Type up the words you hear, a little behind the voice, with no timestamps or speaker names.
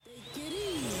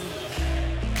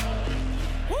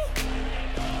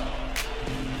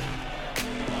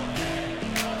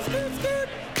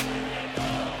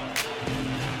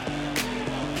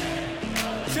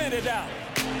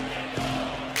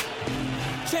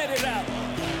Get it out.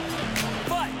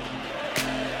 Fight.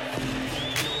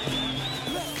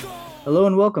 Hello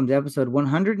and welcome to episode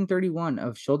 131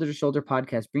 of Shoulder to Shoulder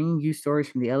Podcast, bringing you stories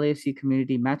from the LAFC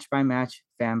community, match by match,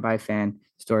 fan by fan,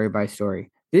 story by story.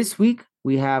 This week,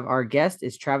 we have our guest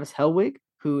is Travis Helwig,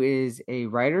 who is a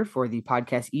writer for the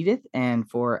podcast Edith and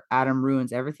for Adam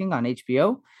Ruins Everything on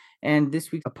HBO. And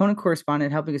this week's opponent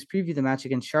correspondent helping us preview the match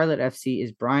against Charlotte FC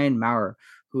is Brian Maurer,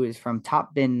 who is from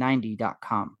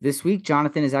topbin90.com. This week,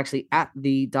 Jonathan is actually at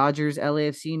the Dodgers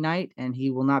LAFC night, and he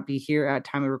will not be here at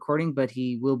time of recording, but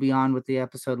he will be on with the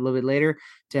episode a little bit later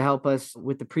to help us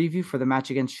with the preview for the match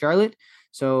against Charlotte.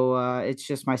 So it's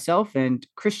just myself and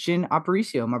Christian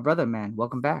Aparicio, my brother, man.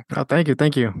 Welcome back. Oh, thank you.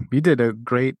 Thank you. You did a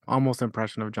great almost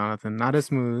impression of Jonathan. Not as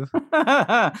smooth.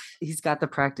 He's got the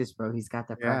practice, bro. He's got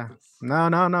the practice. No.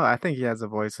 I think he has a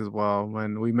voice as well.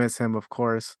 When we miss him, of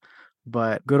course.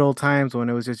 But good old times when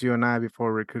it was just you and I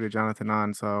before we recruited Jonathan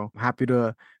on. So I'm happy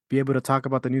to be able to talk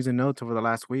about the news and notes over the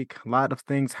last week. A lot of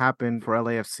things happened for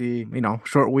LAFC.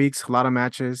 Short weeks, a lot of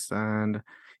matches. And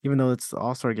even though it's the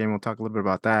All-Star game, we'll talk a little bit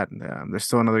about that. There's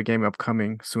still another game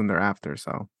upcoming soon thereafter.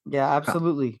 So yeah,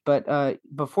 absolutely. But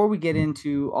before we get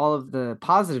into all of the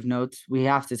positive notes, we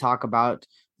have to talk about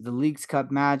the Leagues Cup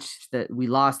match that we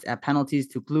lost at penalties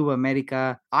to Club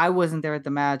America. I wasn't there at the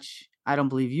match. I don't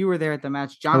believe you were there at the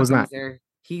match. Jonathan was there.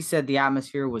 He said the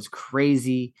atmosphere was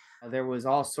crazy. There was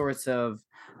all sorts of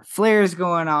flares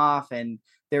going off, and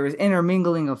there was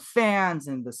intermingling of fans,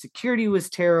 and the security was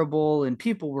terrible, and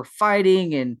people were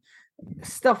fighting, and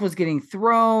stuff was getting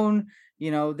thrown.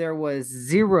 There was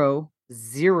zero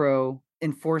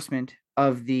enforcement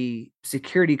of the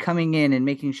security coming in and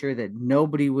making sure that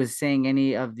nobody was saying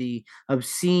any of the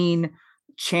obscene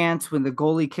chants when the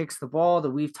goalie kicks the ball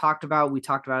that we talked about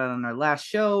it on our last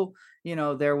show.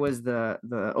 There was the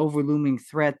overlooming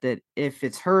threat that if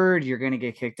it's heard, you're going to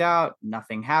get kicked out.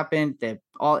 Nothing happened.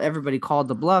 Everybody called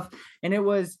the bluff, and it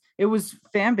was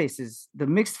fan bases, the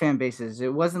mixed fan bases.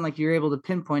 It wasn't like you're able to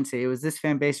pinpoint, say it was this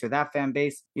fan base or that fan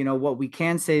base. What we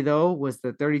can say though was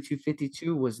the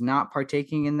 3252 was not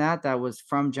partaking in that. That was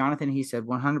from Jonathan. He said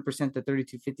 100% the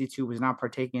 3252 was not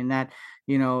partaking in that.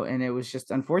 And it was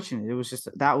just unfortunate. It was just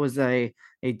that was a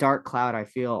dark cloud, I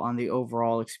feel, on the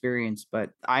overall experience. But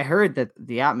I heard that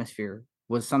the atmosphere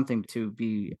was something to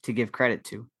give credit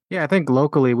to. Yeah, I think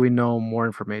locally we know more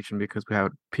information because we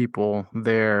have people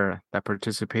there that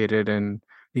participated in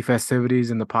the festivities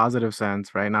in the positive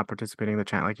sense, right? Not participating in the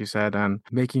chant, like you said, and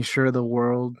making sure the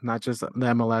world, not just the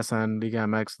MLS and Liga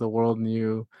MX, the world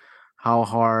knew how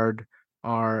hard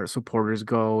our supporters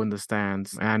go in the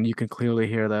stands. And you can clearly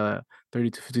hear the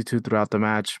 3252 throughout the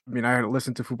match. I mean, I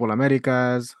listened to Fútbol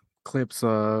Americas, clips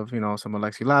of some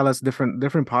Alexi Lalas,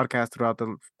 different podcasts throughout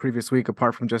the previous week,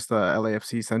 apart from just the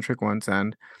LAFC centric ones,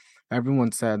 and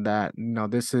everyone said that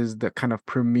this is the kind of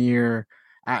premier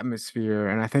atmosphere,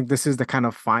 and I think this is the kind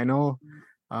of final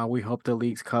we hope the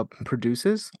Leagues Cup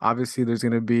produces. Obviously, there's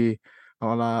going to be a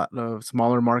lot of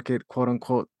smaller market, quote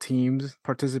unquote, teams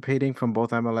participating from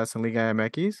both MLS and Liga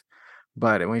MX.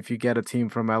 But if you get a team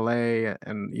from LA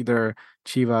and either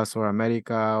Chivas or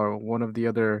America or one of the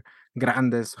other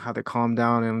grandes, how they calm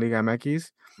down in Liga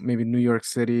MX, maybe New York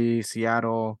City,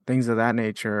 Seattle, things of that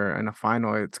nature, in a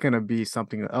final, it's going to be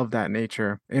something of that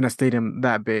nature in a stadium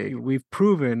that big. We've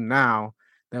proven now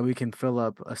that we can fill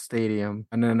up a stadium,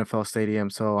 an NFL stadium.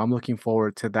 So I'm looking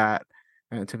forward to that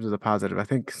in terms of the positive. I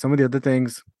think some of the other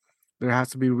things, there has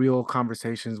to be real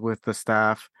conversations with the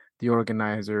staff, the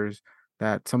organizers,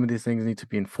 that some of these things need to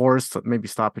be enforced, maybe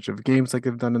stoppage of games like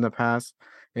they've done in the past,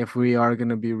 if we are going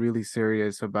to be really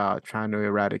serious about trying to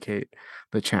eradicate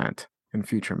the chant in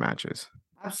future matches.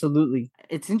 Absolutely.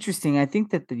 It's interesting. I think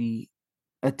that the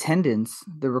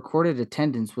recorded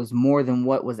attendance was more than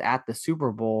what was at the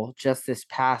Super Bowl just this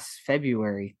past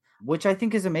February, which I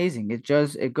think is amazing.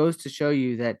 It goes to show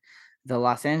you that the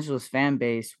Los Angeles fan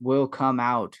base will come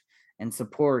out and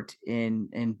support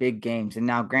in big games. And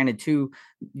now, granted, too,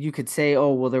 you could say,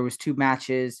 oh, well, there was two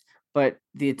matches, but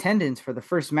the attendance for the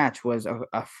first match was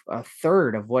a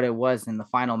third of what it was in the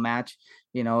final match.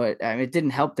 It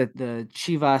didn't help that the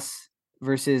Chivas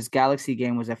versus Galaxy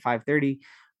game was at 5:30,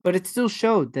 but it still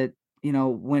showed that,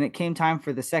 when it came time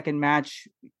for the second match,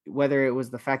 whether it was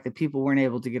the fact that people weren't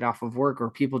able to get off of work or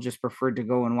people just preferred to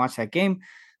go and watch that game,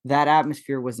 that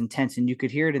atmosphere was intense. And you could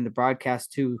hear it in the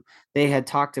broadcast too. They had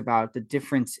talked about the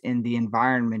difference in the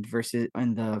environment versus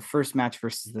in the first match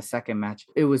versus the second match.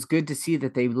 It was good to see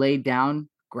that they laid down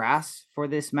grass for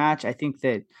this match. I think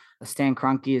that Stan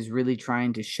Kroenke is really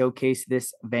trying to showcase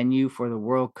this venue for the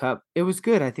World Cup. It was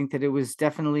good. I think that it was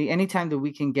definitely anytime that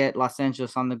we can get Los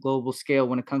Angeles on the global scale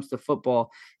when it comes to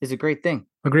football is a great thing.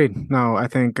 Agreed. No, I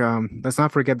think let's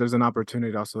not forget there's an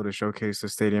opportunity also to showcase the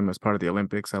stadium as part of the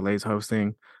Olympics LA's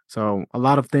hosting. So a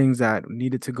lot of things that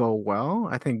needed to go well.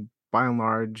 I think by and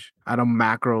large, at a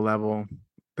macro level,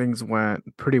 things went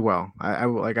pretty well. I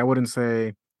wouldn't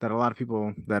say that a lot of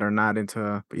people that are not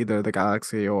into either the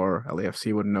Galaxy or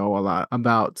LAFC would know a lot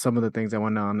about some of the things that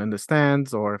went on in the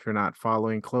stands, or if you're not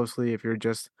following closely, if you're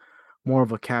just more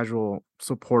of a casual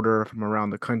supporter from around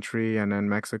the country and then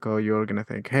Mexico, you're gonna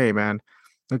think, hey man,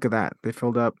 look at that. They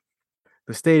filled up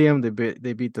the stadium.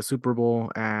 They beat the Super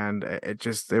Bowl, and it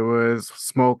was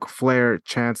smoke, flare,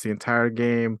 chants the entire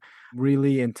game.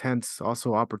 Really intense,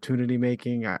 also opportunity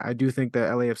making. I do think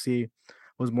that LAFC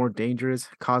was more dangerous,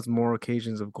 caused more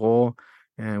occasions of goal,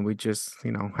 and we just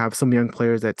have some young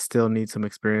players that still need some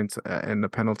experience in the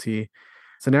penalty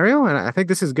scenario. And I think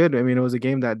this is good. I mean, it was a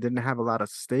game that didn't have a lot of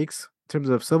stakes in terms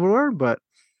of silverware, but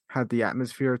had the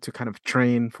atmosphere to kind of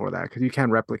train for that because you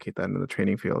can't replicate that in the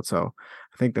training field. So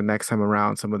I think the next time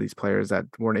around, some of these players that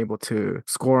weren't able to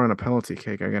score on a penalty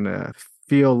kick are going to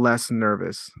feel less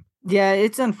nervous. Yeah,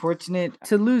 it's unfortunate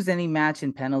to lose any match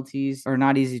in penalties are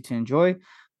not easy to enjoy,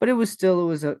 but it was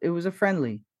a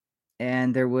friendly,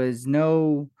 and there was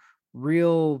no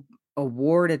real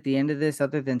award at the end of this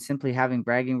other than simply having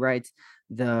bragging rights.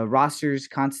 The rosters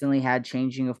constantly had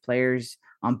changing of players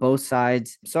on both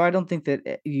sides. So I don't think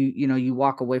that you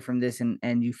walk away from this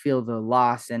and you feel the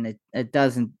loss, and it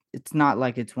doesn't it's not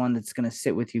like it's one that's going to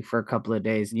sit with you for a couple of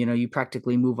days. You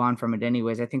practically move on from it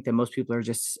anyways. I think that most people are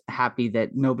just happy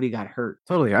that nobody got hurt.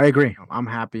 Totally, I agree. I'm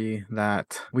happy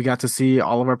that we got to see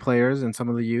all of our players and some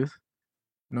of the youth.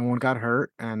 No one got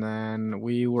hurt, and then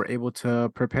we were able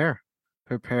to prepare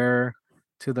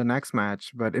to the next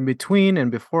match. But in between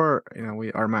and before,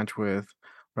 we our match with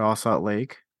Real Salt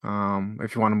Lake.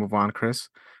 If you want to move on, Chris,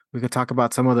 we could talk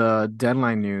about some of the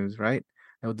deadline news, right?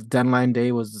 The deadline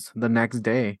day was the next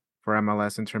day for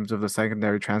MLS in terms of the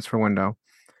secondary transfer window,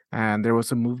 and there was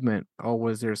some movement. Oh,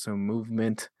 was there some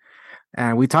movement?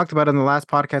 And we talked about it in the last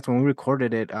podcast when we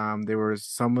recorded it. There was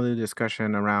some of the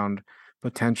discussion around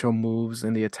potential moves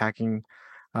in the attacking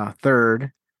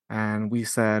third. And we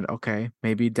said, okay,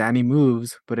 maybe Danny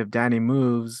moves. But if Danny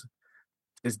moves,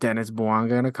 is Dennis Bouanga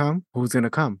going to come? Who's going to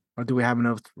come? Or do we have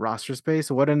enough roster space?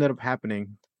 So what ended up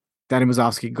happening? Danny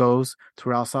Mazowski goes to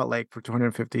Real Salt Lake for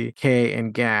 $250K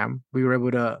in GAM. We were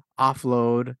able to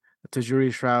offload Tajuri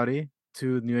Shroudy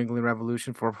to New England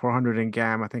Revolution for 400 in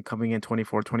GAM, I think coming in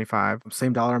 24, 25.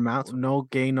 Same dollar amount, so no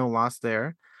gain, no loss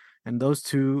there. And those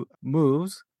two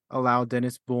moves allow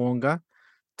Dennis Bouanga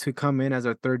to come in as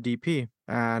our third DP.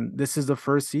 And this is the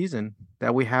first season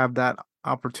that we have that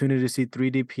opportunity to see three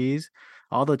DPs.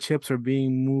 All the chips are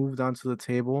being moved onto the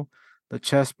table. The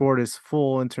chessboard is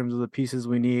full in terms of the pieces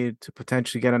we need to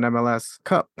potentially get an MLS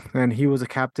Cup. And he was a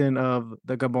captain of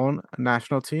the Gabon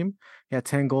national team. He had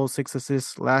 10 goals, 6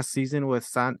 assists last season with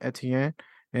Saint Etienne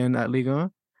in Ligue 1,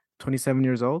 27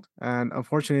 years old. And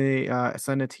unfortunately,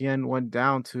 Saint Etienne went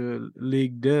down to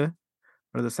Ligue 2,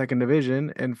 or the second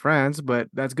division in France. But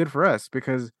that's good for us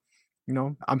because,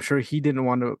 I'm sure he didn't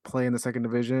want to play in the second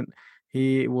division.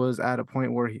 He was at a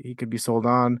point where he could be sold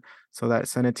on so that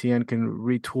Saint Etienne can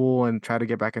retool and try to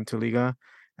get back into Liga.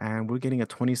 And we're getting a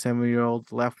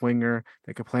 27-year-old left winger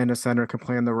that can play in the center, can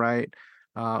play on the right.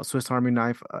 Swiss Army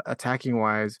knife attacking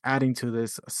wise, adding to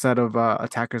this set of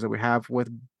attackers that we have with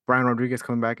Brian Rodriguez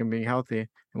coming back and being healthy. And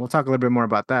we'll talk a little bit more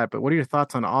about that. But what are your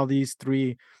thoughts on all these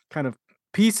three kind of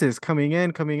pieces coming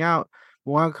in, coming out?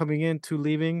 One coming in, two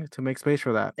leaving to make space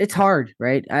for that. It's hard,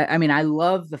 right? I mean, I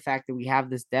love the fact that we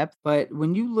have this depth, but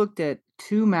when you looked at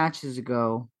 2 matches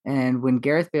ago and when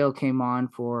Gareth Bale came on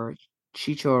for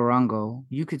Chicho Arango,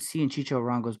 you could see in Chicho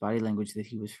Arango's body language that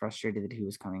he was frustrated that he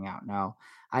was coming out. Now,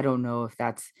 I don't know if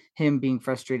that's him being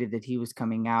frustrated that he was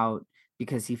coming out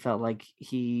because he felt like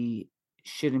he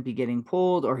shouldn't be getting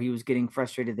pulled, or he was getting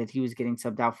frustrated that he was getting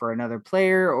subbed out for another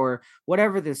player, or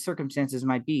whatever the circumstances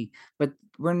might be. But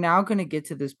we're now going to get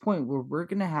to this point where we're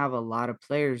going to have a lot of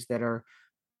players that are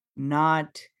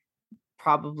not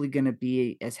probably going to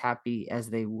be as happy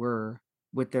as they were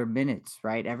with their minutes,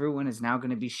 right? Everyone is now going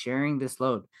to be sharing this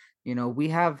load. We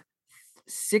have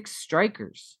 6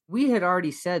 strikers. We had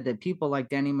already said that people like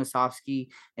Danny Masovsky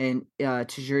and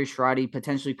Tajiri Shradi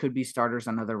potentially could be starters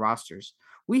on other rosters.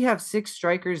 We have 6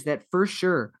 strikers that for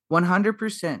sure,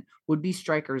 100% would be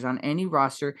strikers on any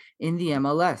roster in the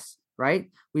MLS, right?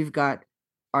 We've got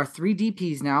our 3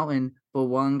 DPs now in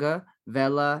Bouanga,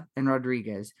 Vela, and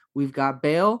Rodriguez. We've got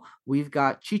Bale, we've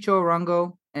got Chicho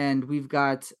Arango, and we've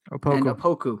got and Opoku.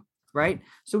 Opoku, right?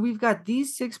 So we've got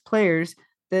these 6 players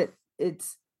that it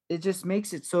just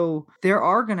makes it so there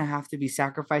are going to have to be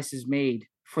sacrifices made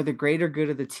for the greater good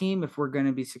of the team if we're going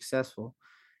to be successful.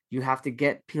 You have to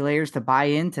get players to buy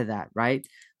into that, right?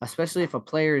 Especially if a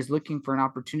player is looking for an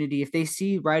opportunity. If they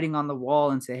see writing on the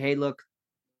wall and say, hey, look,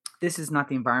 this is not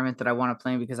the environment that I want to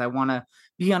play in because I want to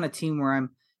be on a team where I'm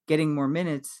getting more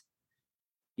minutes,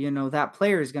 that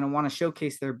player is going to want to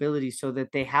showcase their ability so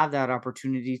that they have that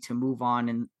opportunity to move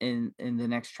on in the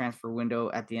next transfer window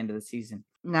at the end of the season.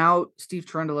 Now, Steve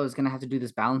Cherundolo is going to have to do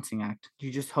this balancing act.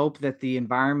 You just hope that the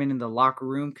environment in the locker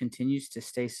room continues to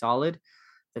stay solid,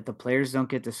 that the players don't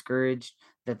get discouraged,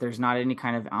 that there's not any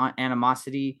kind of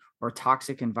animosity or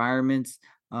toxic environments.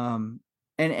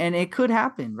 And it could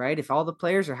happen, right? If all the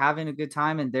players are having a good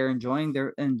time and they're enjoying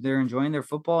their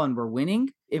football and we're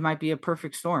winning, it might be a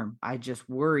perfect storm. I just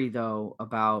worry though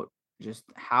about just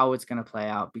how it's going to play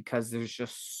out because there's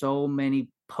just so many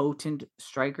potent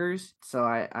strikers. So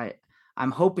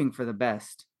I'm hoping for the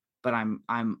best, but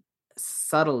I'm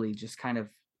subtly just kind of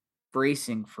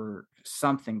bracing for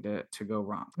something to go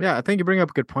wrong. Yeah, I think you bring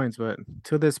up good points, but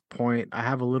to this point, I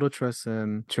have a little trust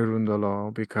in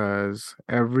Cherundolo because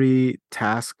every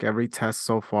task, every test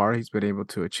so far, he's been able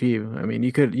to achieve. I mean,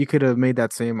 you could have made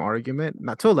that same argument,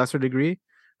 not to a lesser degree,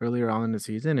 earlier on in the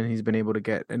season, and he's been able to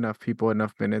get enough people,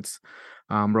 enough minutes,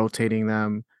 rotating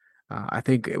them. I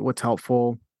think what's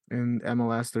helpful in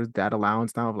MLS, there's that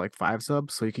allowance now of like 5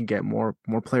 subs, so you can get more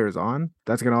players on.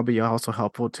 That's gonna be also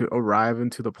helpful to arrive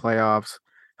into the playoffs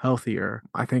healthier.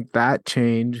 I think that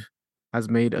change has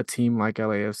made a team like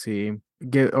LAFC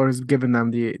has given them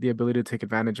the ability to take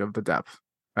advantage of the depth,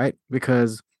 right?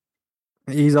 Because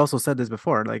he's also said this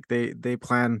before, like they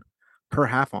plan per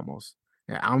half almost.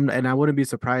 Yeah, and I wouldn't be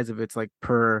surprised if it's like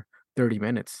per 30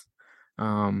 minutes.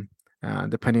 Um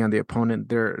Depending on the opponent,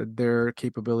 their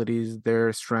capabilities,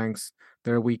 their strengths,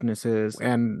 their weaknesses,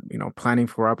 and planning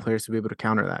for our players to be able to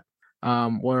counter that.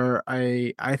 Where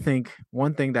I think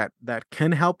one thing that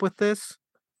can help with this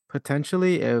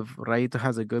potentially if Raito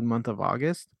has a good month of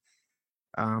August,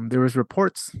 there was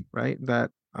reports, right,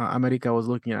 that America was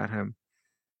looking at him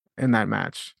in that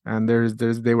match, and there's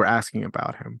they were asking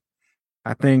about him.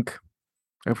 I think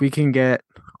if we can get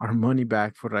our money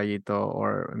back for Rayito,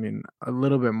 or I mean a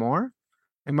little bit more,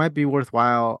 it might be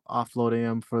worthwhile offloading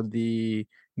him for the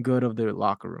good of the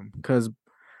locker room. Because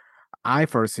I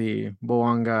foresee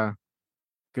Boanga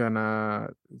gonna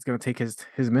take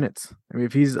his minutes. I mean,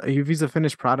 if he's a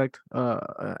finished product,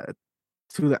 to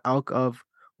the ilk of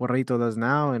what Rayito does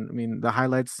now, and I mean the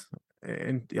highlights,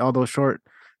 and although short,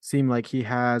 seem like he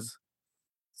has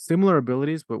similar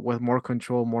abilities, but with more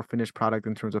control, more finished product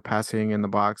in terms of passing in the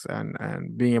box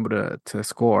and being able to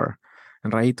score.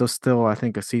 And Raito's still, I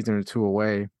think, a season or two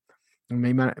away.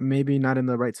 Maybe not in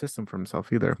the right system for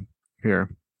himself either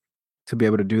here to be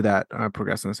able to do that,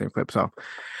 progress in the same clip. So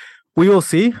we will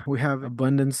see. We have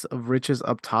abundance of riches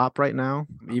up top right now,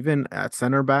 even at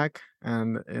center back,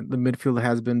 and the midfield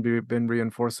has been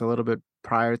reinforced a little bit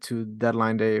prior to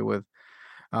deadline day with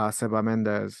Seba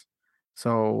Mendes.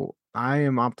 So I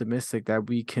am optimistic that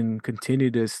we can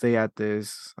continue to stay at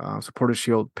this supporter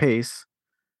shield pace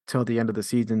till the end of the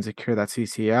season, secure that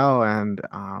CCL, and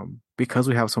because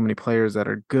we have so many players that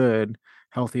are good,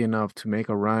 healthy enough to make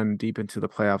a run deep into the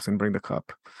playoffs and bring the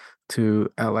cup to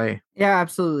LA. Yeah,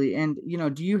 absolutely. And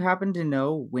do you happen to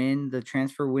know when the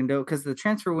transfer window, because the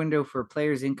transfer window for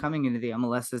players incoming into the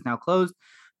MLS is now closed,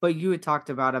 but you had talked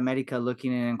about America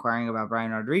looking and inquiring about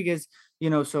Brian Rodriguez,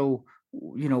 so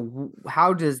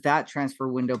how does that transfer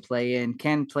window play in?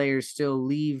 Can players still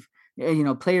leave?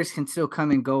 Players can still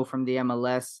come and go from the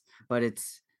MLS, but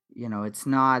it's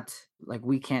not like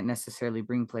we can't necessarily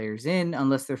bring players in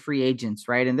unless they're free agents,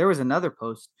 right? And there was another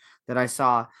post that I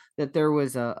saw that there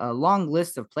was a long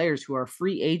list of players who are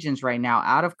free agents right now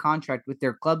out of contract with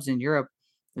their clubs in Europe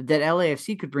that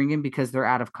LAFC could bring in because they're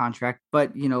out of contract.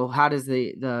 But, how does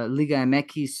the Liga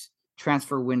MX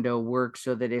transfer window work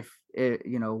so that if,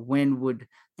 when would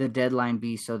the deadline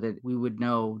be so that we would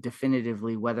know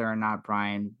definitively whether or not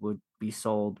Brian would be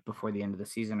sold before the end of the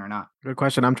season or not? Good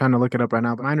question. I'm trying to look it up right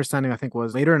now, but my understanding, I think,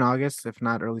 was later in August, if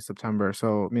not early September.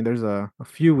 So, I mean, there's a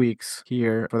few weeks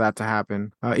here for that to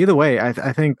happen. Either way,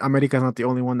 I think America is not the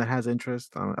only one that has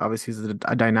interest. Obviously, he's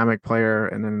a dynamic player,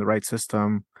 and then the right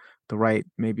system, the right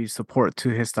maybe support to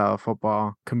his style of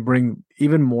football can bring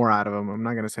even more out of him. I'm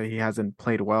not going to say he hasn't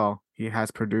played well. He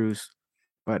has produced.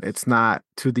 but it's not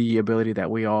to the ability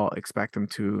that we all expect him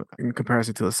to in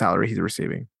comparison to the salary he's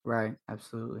receiving. Right,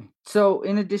 absolutely. So,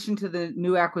 in addition to the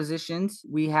new acquisitions,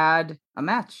 we had a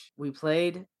match. We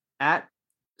played at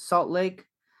Salt Lake.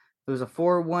 It was a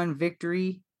 4-1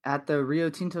 victory at the Rio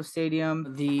Tinto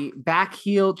Stadium. The back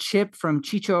heel chip from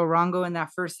Chicho Arango in that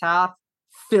first half,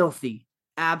 filthy.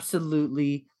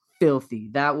 Absolutely filthy.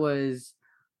 That was,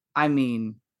 I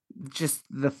mean, just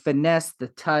the finesse, the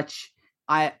touch.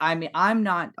 I mean, I'm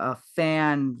not a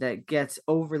fan that gets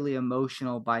overly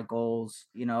emotional by goals.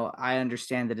 You know, I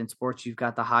understand that in sports you've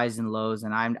got the highs and lows,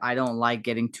 and I don't like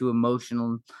getting too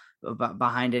emotional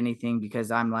behind anything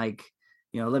because I'm like,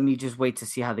 you know, let me just wait to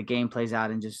see how the game plays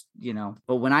out and just, you know.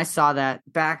 But when I saw that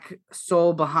back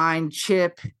soul behind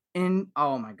chip in,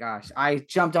 oh my gosh, I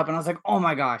jumped up and I was like, oh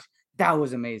my gosh, that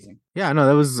was amazing. Yeah, no,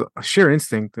 that was sheer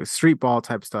instinct, the street ball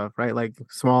type stuff, right? Like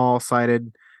small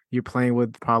sided, you're playing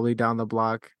with probably down the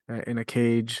block in a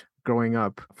cage growing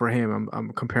up. For him,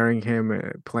 I'm comparing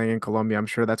him playing in Colombia. I'm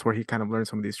sure that's where he kind of learned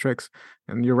some of these tricks.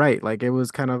 And you're right, like it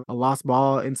was kind of a lost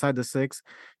ball inside the six,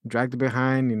 dragged it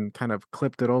behind and kind of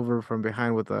clipped it over from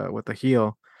behind with a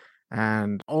heel.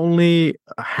 And only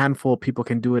a handful of people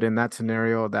can do it in that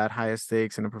scenario, that highest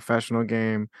stakes in a professional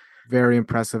game. Very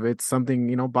impressive. It's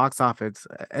something, box office,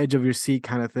 edge of your seat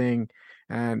kind of thing.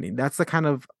 And that's the kind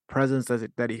of presence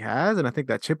that he has. And I think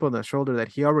that chip on the shoulder that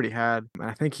he already had. And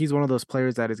I think he's one of those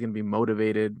players that is going to be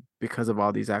motivated because of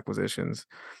all these acquisitions,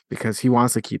 because he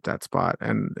wants to keep that spot.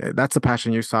 And that's the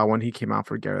passion you saw when he came out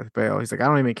for Gareth Bale. He's like, I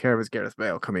don't even care if it's Gareth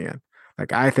Bale coming in.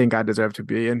 Like, I think I deserve to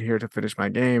be in here to finish my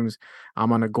games.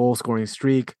 I'm on a goal scoring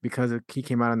streak because he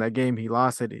came out in that game. He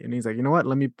lost it. And he's like, you know what?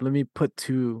 Let me put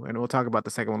two, and we'll talk about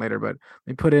the second one later, but let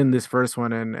me put in this first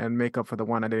one and make up for the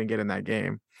one I didn't get in that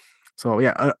game. So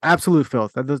yeah, absolute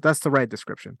filth. That's the right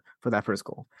description for that first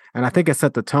goal. And I think it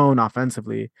set the tone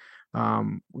offensively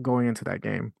going into that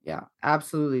game. Yeah,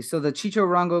 absolutely. So the Chicho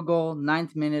Rango goal,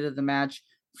 9th minute of the match.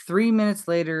 3 minutes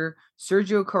later,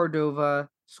 Sergio Cordova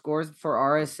scores for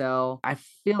RSL. I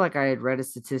feel like I had read a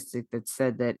statistic that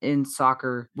said that in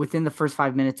soccer, within the first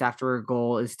 5 minutes after a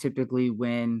goal is typically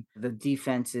when the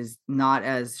defense is not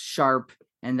as sharp.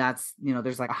 And that's, you know,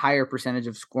 there's like a higher percentage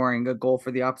of scoring a goal for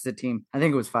the opposite team. I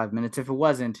think it was 5 minutes. If it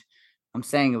wasn't, I'm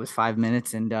saying it was 5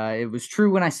 minutes, and it was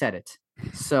true when I said it.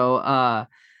 So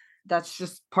that's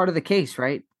just part of the case,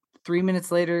 right? 3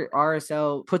 minutes later,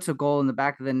 RSL puts a goal in the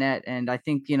back of the net. And I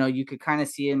think, you know, you could kind of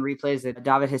see in replays that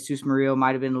David Jesus Murillo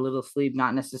might have been a little asleep,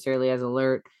 not necessarily as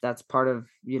alert. That's part of,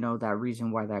 you know, that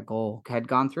reason why that goal had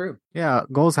gone through. Yeah,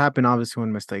 goals happen obviously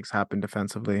when mistakes happen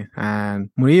defensively.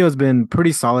 And Murillo's been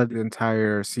pretty solid the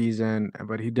entire season,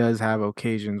 but he does have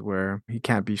occasions where he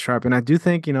can't be sharp. And I do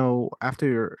think,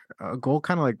 after a goal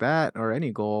kind of like that, or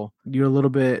any goal, you're a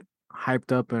little bit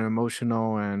hyped up and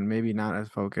emotional and maybe not as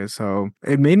focused. So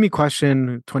it made me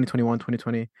question 2021,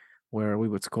 2020, where we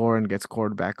would score and get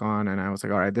scored back on. And I was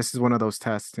like, all right, this is one of those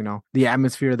tests. The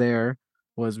atmosphere there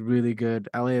was really good.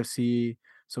 LAFC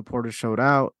supporters showed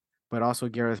out, but also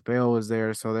Gareth Bale was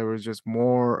there. So there was just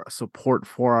more support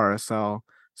for RSL.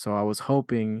 So I was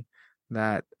hoping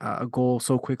that a goal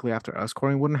so quickly after us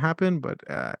scoring wouldn't happen. But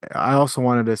I also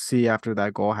wanted to see after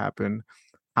that goal happened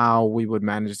how we would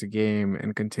manage the game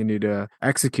and continue to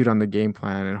execute on the game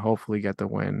plan and hopefully get the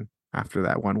win after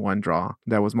that 1-1 draw.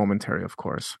 That was momentary, of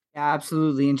course. Yeah,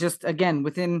 absolutely. And just again,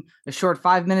 within a short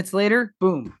 5 minutes later,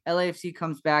 boom, LAFC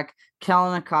comes back.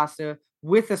 Kellen Acosta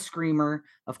with a screamer.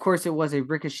 Of course, it was a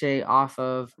ricochet off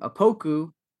of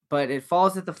Opoku, but it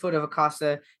falls at the foot of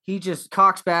Acosta. He just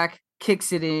cocks back,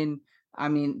 kicks it in. I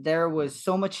mean, there was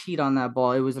so much heat on that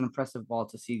ball. It was an impressive ball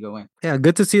to see go in. Yeah,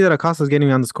 good to see that Acosta's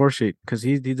getting on the score sheet because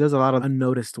he does a lot of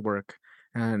unnoticed work.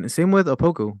 And same with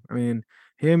Opoku. I mean,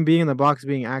 him being in the box,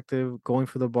 being active, going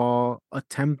for the ball,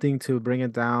 attempting to bring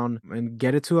it down and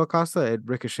get it to Acosta. It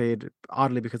ricocheted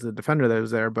oddly because of the defender that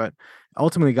was there, but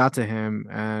ultimately got to him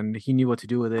and he knew what to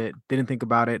do with it. Didn't think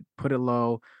about it, put it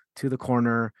low to the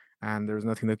corner, and there was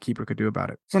nothing the keeper could do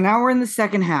about it. So now we're in the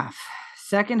second half.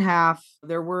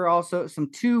 There were also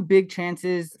two big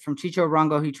chances from Chicho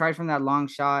Arango. He tried from that long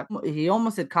shot. He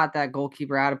almost had caught that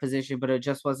goalkeeper out of position, but it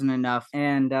just wasn't enough.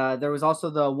 And there was also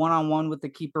the one-on-one with the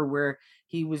keeper where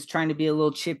he was trying to be a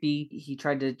little chippy. He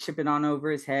tried to chip it on over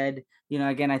his head. You know,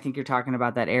 again, I think you're talking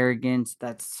about that arrogance,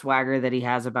 that swagger that he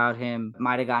has about him.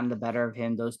 Might have gotten the better of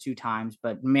him those 2 times.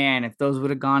 But man, if those would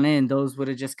have gone in, those would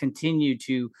have just continued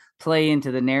to play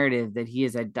into the narrative that he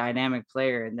is a dynamic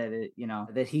player and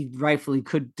that he rightfully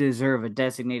could deserve a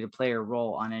designated player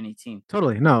role on any team.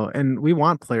 Totally. No. And we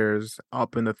want players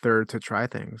up in the third to try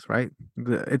things, right?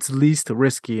 It's least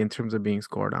risky in terms of being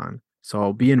scored on.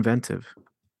 So be inventive.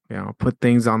 put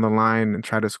things on the line and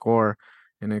try to score.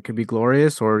 And it could be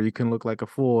glorious, or you can look like a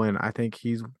fool. And I think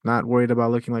he's not worried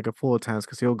about looking like a fool at times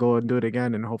because he'll go and do it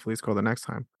again and hopefully score the next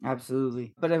time.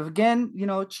 Absolutely. But if, again,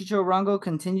 Chicho Arango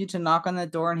continued to knock on the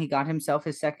door and he got himself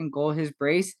his second goal, his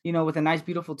brace, with a nice,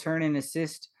 beautiful turn and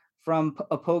assist from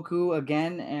Opoku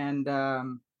again.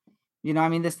 And,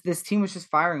 this team was just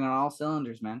firing on all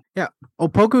cylinders, man. Yeah,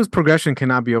 Opoku's progression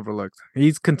cannot be overlooked.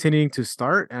 He's continuing to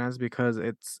start, and that's because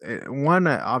one,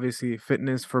 obviously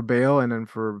fitness for Bale, and then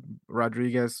for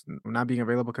Rodriguez not being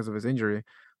available because of his injury.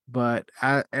 But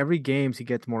at every games he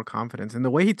gets more confidence, and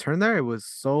the way he turned there, it was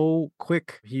so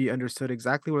quick. He understood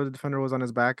exactly where the defender was on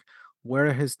his back,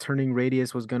 where his turning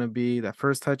radius was going to be. That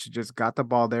first touch, he just got the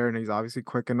ball there, and he's obviously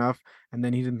quick enough. And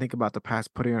then he didn't think about the pass,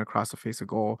 putting it across the face of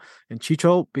goal. And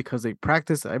Chicho, because they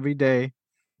practice every day,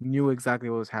 knew exactly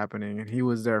what was happening, and he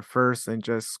was there first and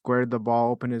just squared the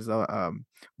ball, opened his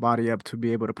body up to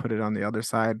be able to put it on the other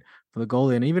side for the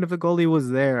goalie. And even if the goalie was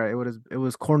there, it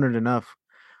was cornered enough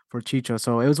for Chicho.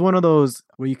 So it was one of those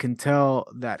where you can tell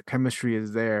that chemistry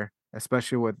is there,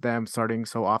 especially with them starting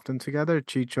so often together,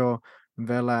 Chicho,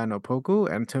 Vela, and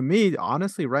Opoku. And to me,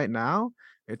 honestly, right now,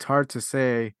 it's hard to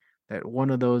say that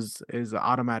one of those is an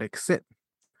automatic sit,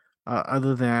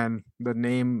 other than the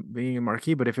name being a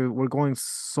marquee. But if we're going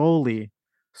solely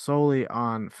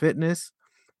on fitness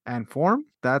and form,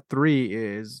 that three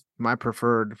is my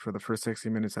preferred for the first 60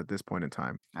 minutes at this point in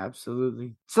time.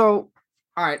 Absolutely. So,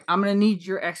 all right, I'm going to need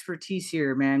your expertise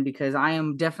here, man, because I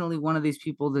am definitely one of these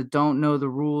people that don't know the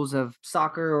rules of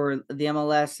soccer or the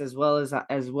MLS as well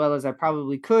as I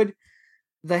probably could.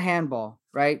 The handball,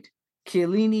 right?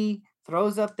 Chiellini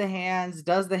throws up the hands,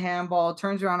 does the handball,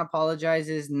 turns around,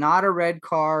 apologizes, not a red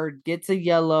card, gets a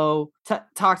yellow.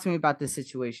 Talk to me about this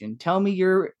situation. Tell me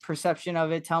your perception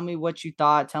of it. Tell me what you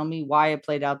thought. Tell me why it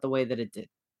played out the way that it did.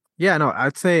 Yeah, no,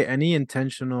 I'd say any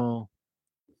intentional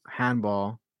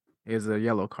handball is a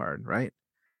yellow card, right?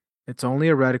 It's only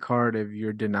a red card if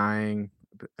you're denying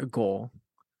a goal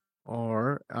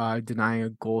or denying a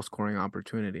goal scoring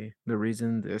opportunity. The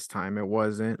reason this time it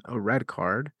wasn't a red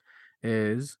card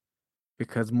is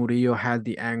because Murillo had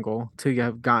the angle to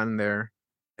have gotten there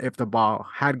if the ball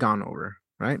had gone over,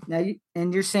 right? Now,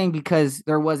 you're saying because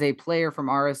there was a player from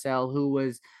RSL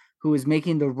who was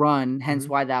making the run, hence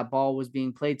why that ball was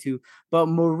being played to. But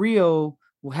Murillo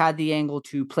had the angle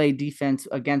to play defense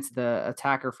against the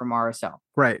attacker from RSL.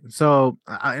 Right. So,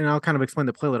 and I'll kind of explain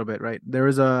the play a little bit, right? There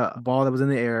was a ball that was in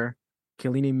the air.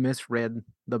 Chiellini misread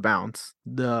the bounce.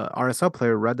 The RSL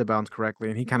player read the bounce correctly,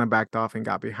 and he kind of backed off and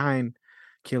got behind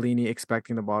Chiellini,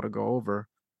 expecting the ball to go over.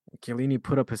 Chiellini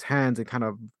put up his hands and kind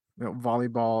of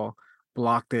volleyball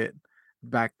blocked it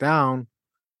back down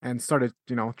and started,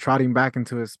 trotting back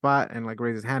into his spot and like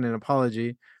raised his hand in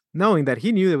apology, knowing that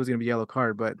he knew there was going to be a yellow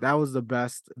card. But that was the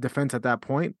best defense at that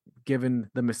point, given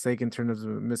the mistake in terms of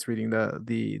misreading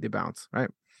the bounce, right?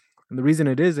 And the reason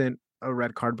it isn't a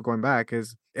red card going back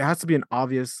is it has to be an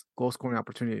obvious goal scoring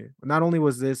opportunity. Not only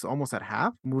was this almost at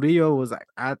half, Murillo was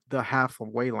at the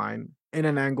halfway line in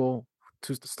an angle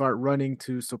to start running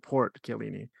to support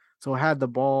Chiellini. So had the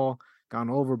ball gone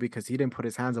over because he didn't put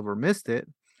his hands over, missed it,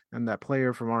 and that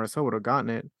player from RSL would have gotten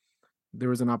it, there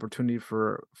was an opportunity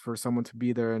for someone to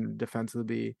be there and defensively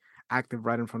be active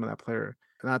right in front of that player.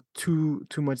 Not too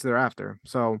much thereafter.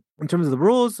 So in terms of the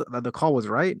rules, the call was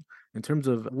right. In terms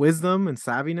of wisdom and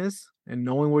savviness and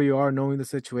knowing where you are, knowing the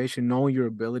situation, knowing your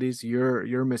abilities,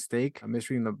 your mistake,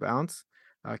 misreading the bounce,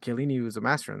 Chiellini was a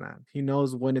master in that. He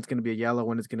knows when it's going to be a yellow,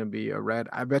 when it's going to be a red.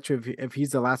 I bet you if he's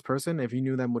the last person, if he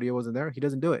knew that Murillo wasn't there, he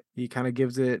doesn't do it. He kind of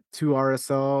gives it to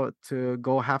RSL to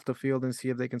go half the field and see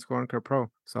if they can score on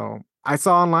Pro. So I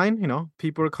saw online,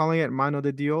 people are calling it Mano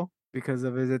de Dio because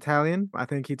of his Italian. I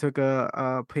think he took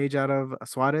a page out of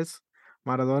Suarez,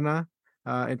 Maradona,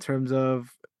 in terms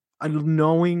of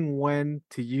knowing when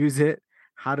to use it,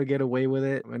 how to get away with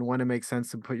it, and when it makes sense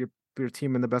to put your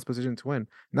team in the best position to win.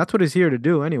 And that's what he's here to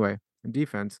do anyway, in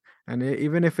defense. And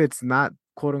even if it's not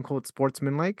quote unquote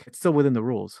sportsmanlike, it's still within the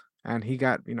rules. And he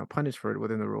got, punished for it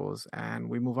within the rules, and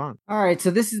we move on. All right, so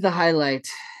this is the highlight.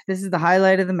 This is the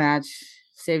highlight of the match.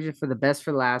 Saved it for the best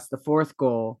for last. The fourth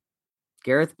goal.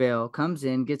 Gareth Bale comes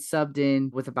in, gets subbed in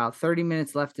with about 30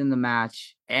 minutes left in the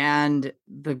match. And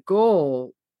the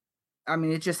goal,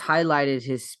 it just highlighted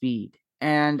his speed.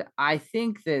 And I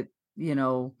think that,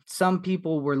 some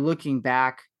people were looking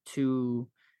back to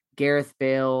Gareth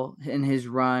Bale in his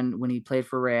run when he played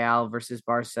for Real versus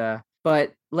Barca.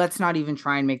 But let's not even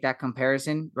try and make that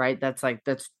comparison, right? That's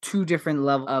two different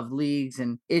levels of leagues.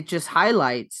 And it just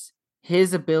highlights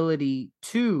his ability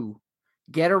to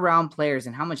get around players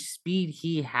and how much speed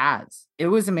he has. It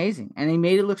was amazing. And he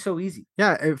made it look so easy.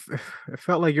 Yeah, it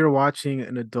felt like you're watching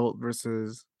an adult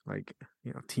versus like,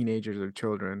 teenagers or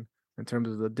children in terms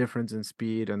of the difference in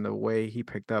speed and the way he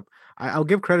picked up. I'll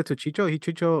give credit to Chicho.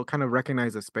 Chicho kind of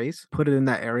recognized the space, put it in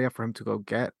that area for him to go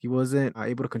get. He wasn't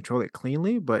able to control it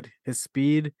cleanly, but his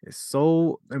speed is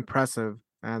so impressive.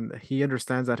 And he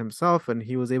understands that himself, and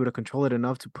he was able to control it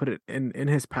enough to put it in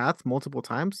his path multiple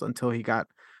times until he got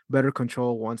better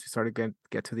control once he started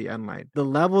get to the end line. The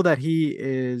level that he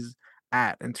is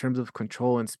at in terms of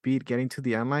control and speed, getting to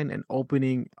the end line and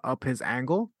opening up his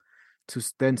angle to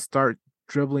then start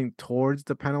dribbling towards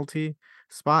the penalty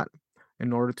spot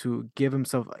in order to give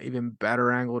himself an even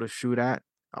better angle to shoot at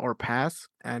or pass.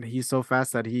 And he's so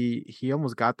fast that he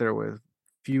almost got there with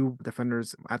few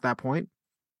defenders at that point.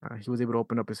 He was able to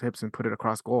open up his hips and put it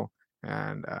across goal.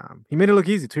 And he made it look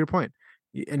easy, to your point.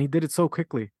 And he did it so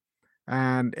quickly.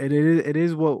 And it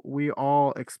is what we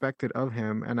all expected of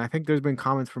him. And I think there's been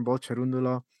comments from both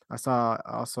Cherundolo. I saw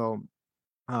also,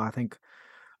 I think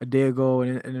a day ago,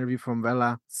 an interview from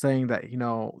Vela saying that,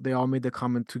 they all made the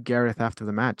comment to Gareth after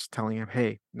the match, telling him,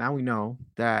 hey, now we know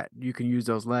that you can use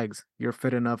those legs. You're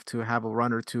fit enough to have a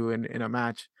run or two in a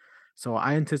match. So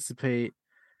I anticipate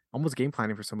almost game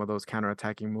planning for some of those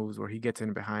counter-attacking moves where he gets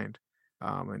in behind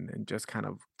and just kind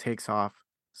of takes off.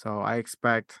 So I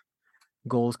expect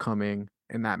goals coming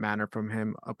in that manner from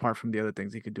him, apart from the other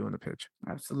things he could do on the pitch.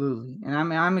 Absolutely. And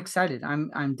I'm excited.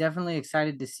 I'm definitely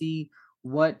excited to see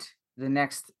what the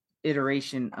next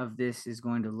iteration of this is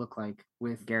going to look like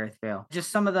with Gareth Bale.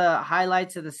 Just some of the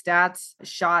highlights of the stats.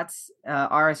 Shots,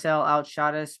 RSL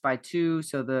outshot us by 2.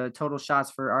 So the total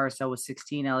shots for RSL was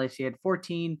 16. LAFC had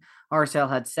 14. RSL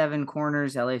had 7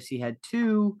 corners. LAFC had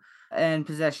 2. And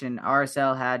possession,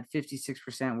 RSL had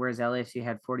 56%, whereas LAFC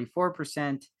had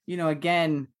 44%.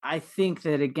 Again, I think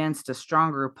that against a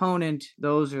stronger opponent,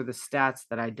 those are the stats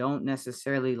that I don't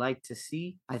necessarily like to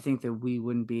see. I think that we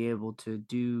wouldn't be able to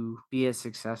be as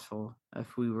successful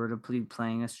if we were to be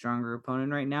playing a stronger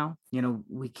opponent right now.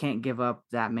 We can't give up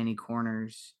that many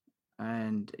corners.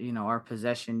 And, our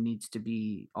possession needs to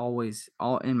be always,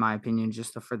 in my opinion,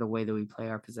 just for the way that we play,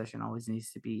 our possession always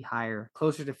needs to be higher,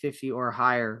 closer to 50 or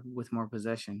higher with more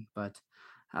possession. But,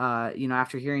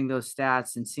 after hearing those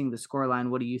stats and seeing the scoreline,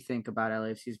 what do you think about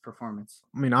LAFC's performance?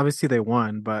 I mean, obviously they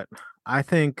won, but I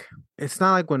think it's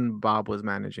not like when Bob was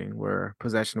managing where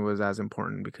possession was as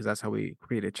important because that's how we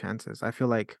created chances. I feel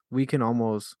like we can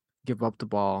almost give up the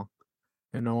ball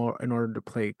in order to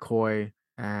play coy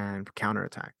and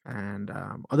counterattack. And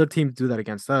other teams do that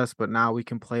against us, but now we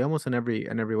can play almost in every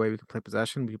way. We can play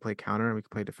possession, we can play counter, and we can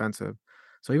play defensive.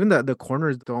 So even the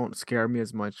corners don't scare me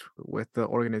as much with the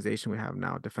organization we have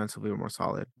now. Defensively, we're more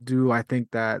solid. Do I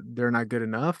think that they're not good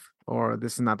enough, or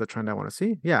this is not the trend I want to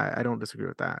see? Yeah, I don't disagree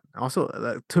with that.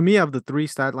 Also, to me, of the 3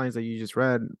 stat lines that you just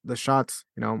read, the shots,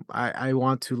 I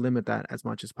want to limit that as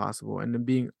much as possible. And then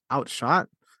being outshot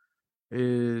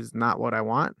is not what I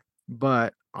want,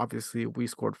 but obviously we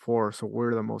scored 4, so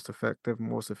we're the most effective,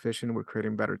 most efficient. We're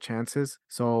creating better chances,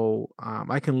 so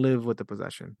I can live with the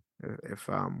possession if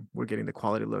we're getting the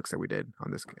quality looks that we did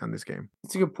on this game.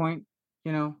 It's a good point.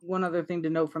 One other thing to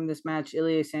note from this match,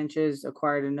 Ilie Sanchez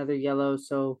acquired another yellow,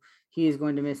 so he is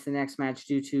going to miss the next match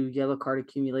due to yellow card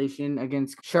accumulation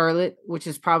against Charlotte, which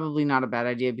is probably not a bad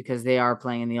idea because they are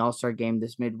playing in the All-Star game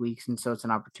this midweek, and so it's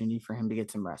an opportunity for him to get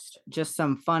some rest. Just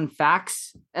some fun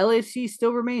facts. LAFC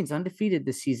still remains undefeated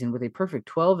this season with a perfect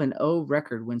 12-0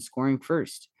 record when scoring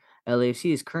first.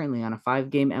 LAFC is currently on a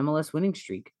 5-game MLS winning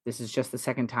streak. This is just the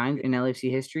second time in LAFC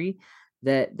history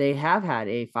that they have had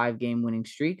a 5-game winning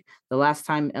streak. The last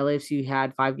time LAFC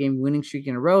had 5-game winning streak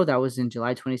in a row, that was in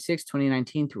July 26,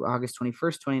 2019 through August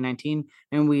 21st, 2019,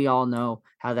 and we all know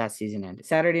how that season ended.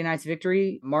 Saturday night's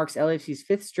victory marks LAFC's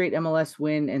 5th straight MLS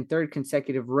win and 3rd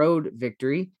consecutive road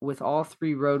victory, with all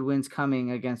 3 road wins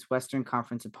coming against Western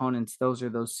Conference opponents. Those are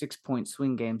those 6-point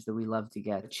swing games that we love to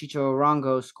get. Chicho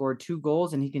Arango scored 2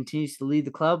 goals, and he continues to lead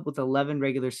the club with 11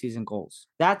 regular season goals.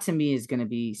 That, to me, is going to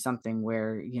be something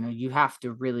where, you have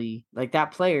to really, like,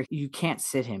 that player, you can't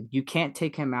sit him. You can't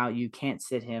take him out. You can't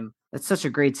sit him. That's such a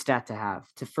great stat to have.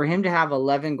 For him to have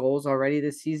 11 goals already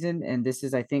this season, and this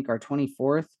is, I think, our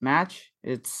 24th match,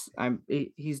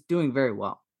 he's doing very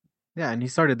well. Yeah, and he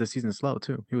started the season slow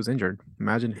too. He was injured.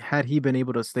 Imagine had he been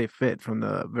able to stay fit from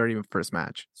the very first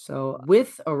match. So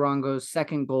with Arango's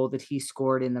second goal that he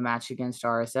scored in the match against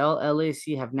RSL,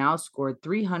 LAFC have now scored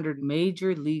 300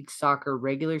 Major League Soccer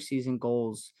regular season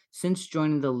goals since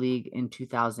joining the league in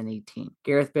 2018.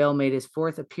 Gareth Bale made his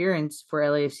fourth appearance for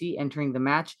LAFC, entering the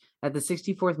match at the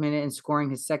 64th minute and scoring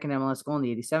his second MLS goal in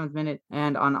the 87th minute,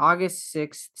 and on August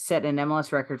 6th set an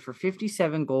MLS record for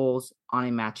 57 goals on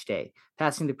a match day,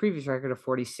 passing the previous record of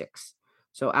 46.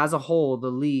 So as a whole,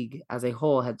 the league as a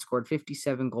whole had scored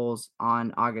 57 goals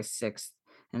on August 6th,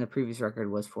 and the previous record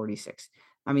was 46.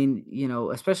 I mean,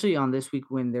 especially on this week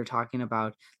when they're talking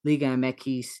about Liga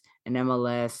MX and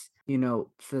MLS,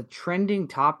 the trending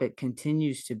topic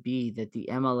continues to be that the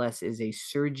MLS is a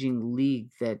surging league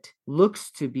that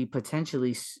looks to be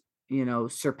potentially,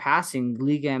 surpassing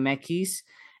Liga MX.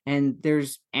 And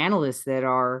there's analysts that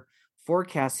are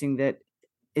forecasting that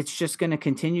it's just going to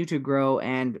continue to grow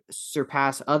and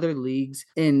surpass other leagues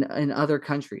in other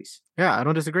countries. Yeah, I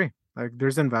don't disagree. Like,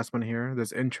 there's investment here,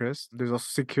 there's interest, there's also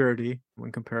security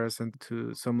in comparison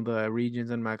to some of the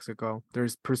regions in Mexico.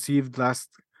 There's perceived less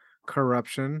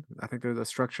corruption. I think the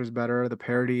structure is better, the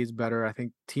parity is better. I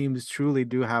think teams truly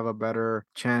do have a better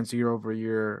chance year over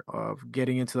year of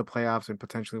getting into the playoffs and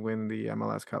potentially win the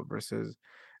MLS Cup versus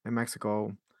in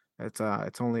Mexico.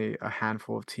 It's only a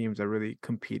handful of teams that really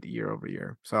compete year over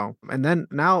year. So, and then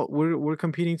now we're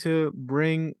competing to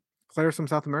bring players from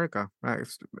South America, right?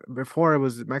 Before it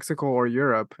was Mexico or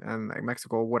Europe, and like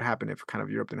Mexico, what happened if kind of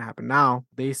Europe didn't happen? Now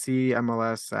they see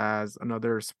MLS as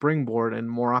another springboard, and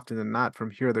more often than not,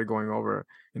 from here they're going over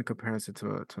in comparison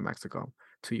to Mexico,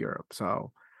 to Europe.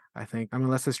 So I think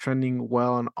MLS is trending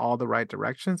well in all the right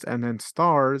directions, and then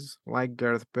stars like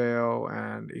Gareth Bale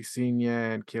and Insigne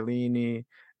and Chiellini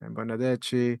and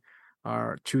Bonaducci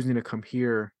are choosing to come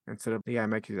here instead of the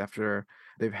MX after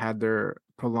they've had their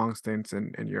prolonged stints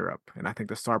in Europe. And I think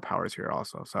the star power is here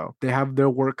also. So they have their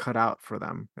work cut out for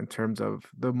them in terms of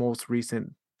the most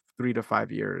recent 3 to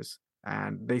 5 years.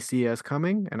 And they see us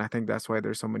coming. And I think that's why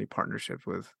there's so many partnerships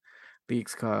with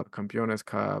Leagues Cup, Campeones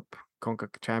Cup, Conca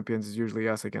Champions is usually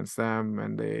us against them.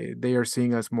 And they are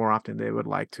seeing us more often than they would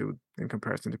like to in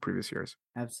comparison to previous years.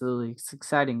 Absolutely. It's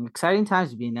exciting times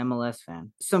to be an MLS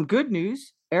fan. Some good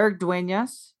news. Eric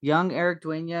Duenas, young Eric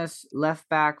Duenas, left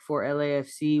back for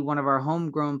LAFC, one of our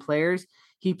homegrown players.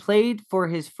 He played for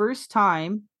his first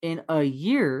time in a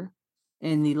year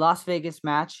in the Las Vegas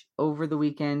match over the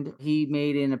weekend. He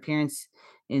made an appearance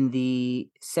in the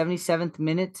 77th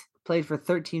minute, played for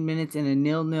 13 minutes in a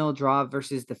 0-0 draw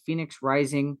versus the Phoenix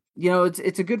Rising.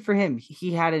 It's a good for him.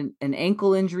 He had an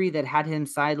ankle injury that had him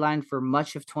sidelined for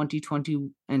much of 2020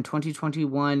 and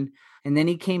 2021. And then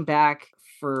he came back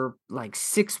for like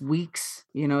 6 weeks.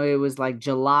 It was like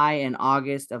July and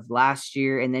August of last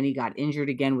year. And then he got injured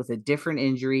again with a different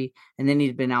injury. And then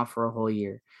he'd been out for a whole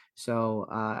year. So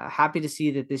happy to see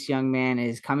that this young man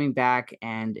is coming back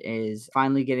and is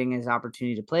finally getting his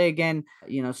opportunity to play again.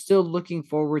 Still looking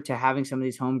forward to having some of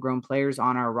these homegrown players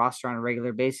on our roster on a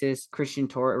regular basis. Christian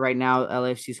Torres, right now,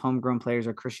 LAFC's homegrown players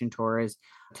are Christian Torres,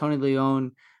 Tony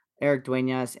Leon, Eric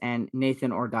Duenas, and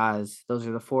Nathan Ordaz. Those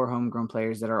are the 4 homegrown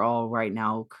players that are all right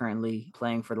now currently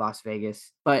playing for Las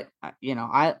Vegas. But, I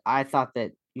thought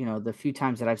that, the few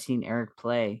times that I've seen Eric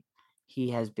play,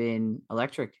 he has been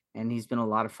electric and he's been a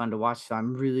lot of fun to watch. So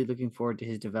I'm really looking forward to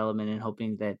his development and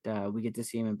hoping that we get to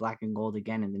see him in black and gold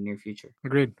again in the near future.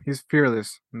 Agreed. He's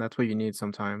fearless, and that's what you need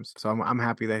sometimes. So I'm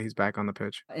happy that he's back on the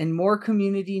pitch. And more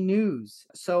community news.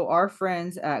 So our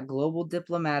friends at Global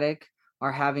Diplomatic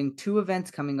are having 2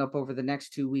 events coming up over the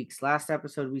next 2 weeks. Last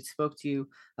episode, we spoke to you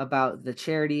about the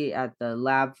charity at the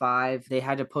Lab 5. They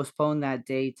had to postpone that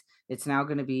date. It's now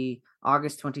going to be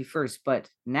August 21st. But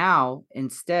now,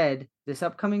 instead, this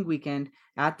upcoming weekend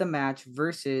at the match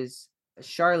versus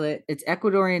Charlotte, it's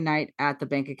Ecuadorian night at the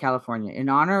Bank of California. In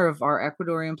honor of our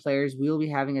Ecuadorian players, we will be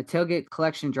having a tailgate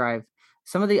collection drive.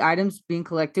 Some of the items being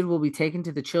collected will be taken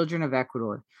to the children of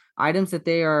Ecuador. Items that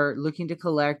they are looking to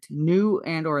collect: new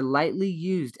and or lightly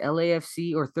used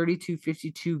LAFC or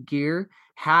 3252 gear,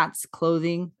 hats,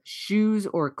 clothing, shoes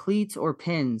or cleats or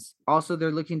pins. Also, they're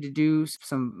looking to do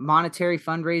some monetary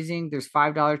fundraising. There's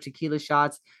 $5 tequila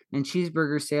shots and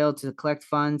cheeseburger sale to collect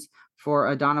funds for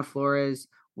Adana Flores,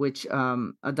 which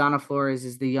Adana Flores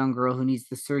is the young girl who needs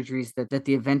the surgeries that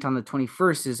the event on the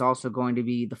 21st is also going to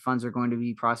be. The funds are going to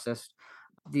be processed.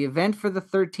 The event for the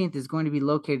 13th is going to be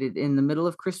located in the middle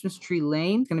of Christmas Tree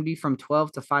Lane. It's going to be from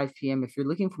 12 to 5 p.m. If you're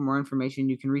looking for more information,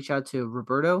 you can reach out to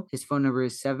Roberto. His phone number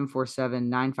is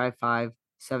 747-955-7406.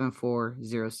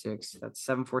 That's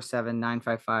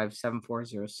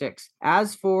 747-955-7406.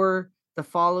 As for the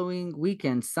following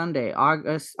weekend, Sunday,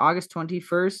 August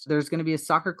 21st, there's going to be a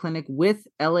soccer clinic with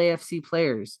LAFC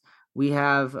players. We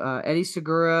have Eddie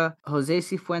Segura, Jose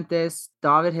Cifuentes,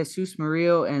 David Jesus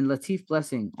Murillo, and Latif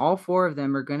Blessing. All 4 of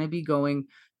them are going to be going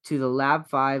to the Lab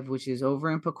 5, which is over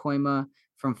in Pacoima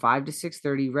from 5 to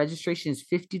 6:30. Registration is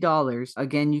 $50.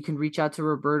 Again, you can reach out to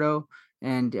Roberto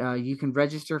and you can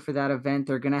register for that event.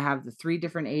 They're going to have the 3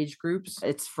 different age groups.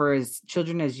 It's for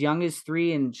children as young as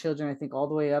 3 and children, I think, all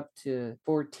the way up to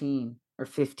 14 or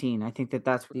 15. I think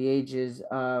that's what the age is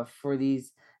for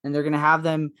these. And they're going to have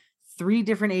them 3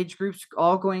 different age groups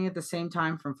all going at the same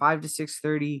time from 5 to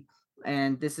 6:30.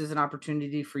 And this is an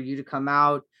opportunity for you to come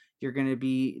out.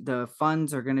 The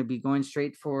funds are going to be going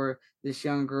straight for this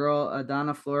young girl,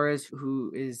 Adana Flores,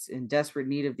 who is in desperate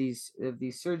need of these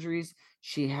surgeries.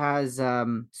 She has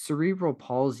cerebral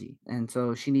palsy, and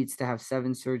so she needs to have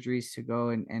 7 surgeries to go,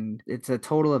 and it's a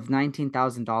total of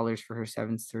 $19,000 for her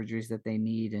 7 surgeries that they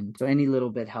need. And so any little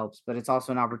bit helps, but it's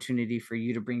also an opportunity for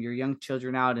you to bring your young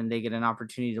children out, and they get an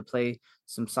opportunity to play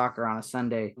some soccer on a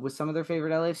Sunday with some of their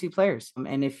favorite LAFC players.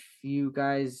 And if you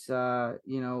guys,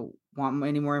 want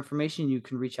any more information, you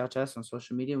can reach out to us on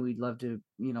social media. We'd love to,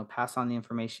 pass on the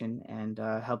information and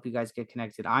help you guys get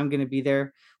connected. I'm going to be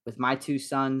there with my 2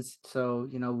 sons. So,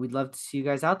 we'd love to see you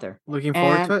guys out there. Looking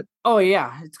forward to it. Oh,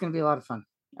 yeah. It's going to be a lot of fun.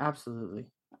 Absolutely.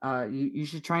 You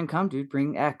should try and come, dude.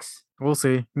 Bring X. We'll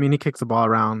see. I mean, he kicks the ball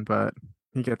around, but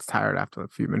he gets tired after a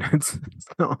few minutes.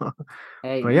 So,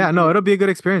 Hey, but yeah, no, it'll be a good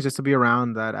experience just to be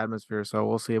around that atmosphere. So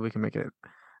we'll see if we can make it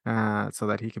so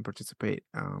that he can participate.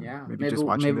 Maybe just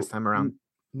watching this time around.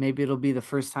 Maybe it'll be the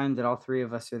first time that all 3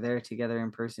 of us are there together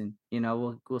in person.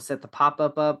 We'll set the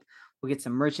pop-up up. We'll get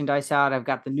some merchandise out. I've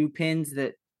got the new pins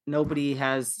that nobody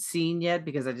has seen yet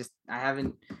because I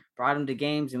haven't brought them to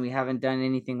games and we haven't done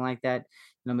anything like that.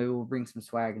 Maybe we'll bring some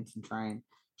swag and try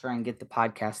and get the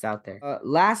podcast out there.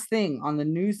 Last thing on the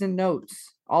news and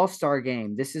notes, All-Star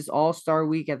game. This is All-Star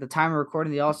week. At the time of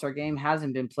recording, the All-Star game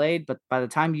hasn't been played, but by the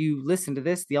time you listen to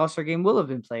this, the All-Star game will have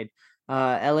been played.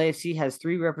 LAFC has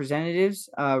 3 representatives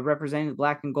representing the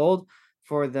black and gold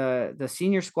for the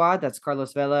senior squad. That's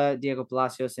Carlos Vela, Diego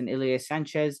Palacios, and Ilie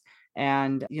Sanchez.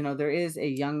 And, there is a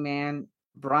young man,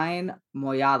 Brian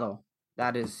Moyado.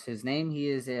 That is his name. He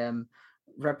is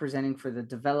representing for the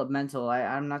developmental.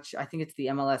 I'm not sure. I think it's the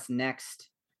MLS Next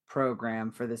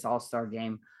program for this All-Star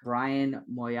game. Brian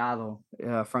Moyado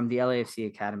from the LAFC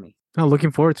Academy. Oh,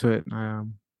 looking forward to it.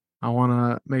 I want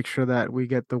to make sure that we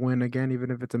get the win again, even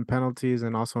if it's in penalties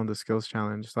and also in the skills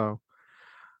challenge. So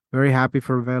very happy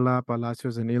for Vela,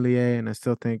 Palacios, and Ilie. And I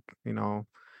still think,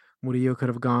 Murillo could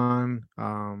have gone.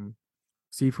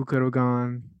 Sifu could have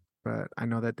gone. But I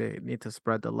know that they need to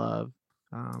spread the love.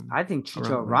 I think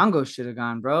Chicho Arango should have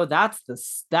gone, bro. That's the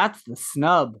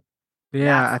snub.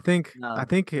 Yeah, I think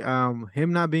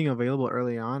him not being available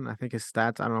early on, I think his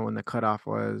stats, I don't know when the cutoff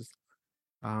was.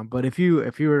 But if you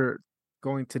were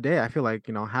going today, I feel like,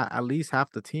 at least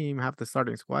half the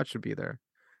starting squad should be there,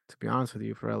 to be honest with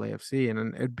you, for LAFC.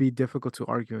 And it'd be difficult to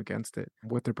argue against it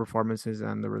with their performances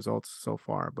and the results so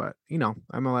far. But,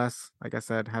 MLS, like I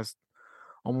said, has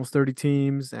almost 30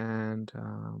 teams and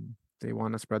they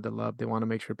want to spread the love. They want to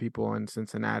make sure people in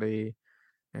Cincinnati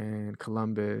and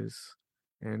Columbus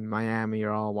and Miami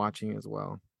are all watching as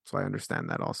well. So I understand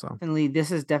that also. This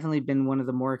has definitely been one of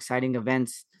the more exciting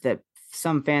events that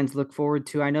some fans look forward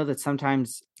to. I know that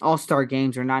sometimes All-Star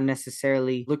games are not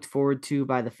necessarily looked forward to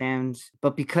by the fans,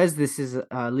 but because this is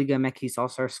Liga MX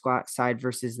All-Star squad side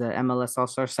versus the MLS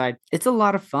All-Star side, it's a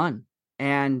lot of fun.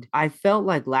 And I felt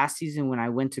like last season when I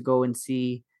went to go and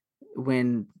see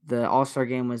when the All-Star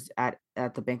game was at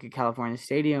the Banc of California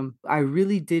Stadium, I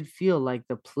really did feel like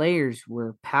the players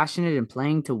were passionate and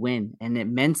playing to win, and it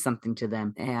meant something to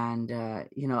them. And,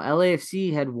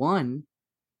 LAFC had won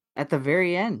at the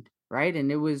very end, right? And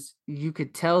you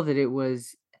could tell that it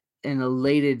was an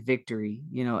elated victory.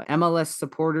 MLS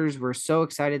supporters were so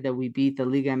excited that we beat the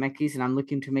Liga MX, and I'm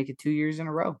looking to make it 2 years in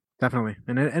a row. Definitely.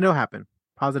 And it'll happen.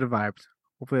 Positive vibes.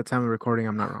 Hopefully at the time of recording,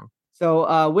 I'm not wrong.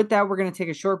 So with that, we're going to take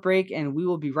a short break, and we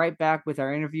will be right back with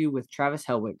our interview with Travis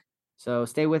Helwig. So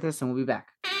stay with us, and we'll be back.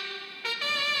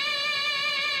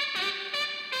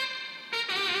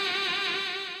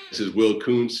 This is Will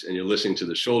Kuntz, and you're listening to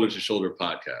the Shoulder to Shoulder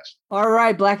podcast. All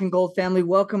right, Black and Gold family,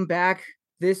 welcome back.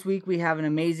 This week, we have an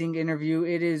amazing interview.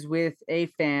 It is with a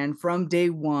fan from day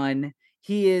one.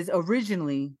 He is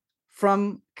originally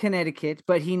from Connecticut,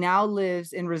 but he now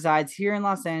lives and resides here in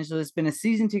Los Angeles, been a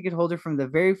season ticket holder from the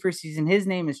very first season. His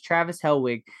name is Travis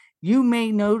Helwig. You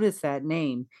may notice that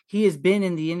name. He has been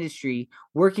in the industry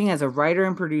working as a writer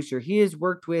and producer. He has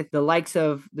worked with the likes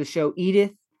of the show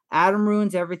Edith, Adam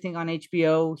Ruins Everything on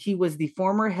HBO. He was the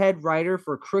former head writer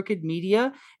for Crooked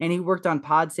Media, and he worked on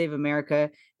Pod Save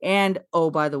America. And, oh,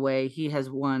 by the way, he has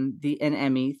won an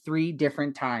Emmy 3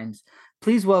 different times.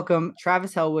 Please welcome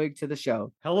Travis Helwig to the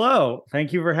show. Hello.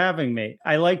 Thank you for having me.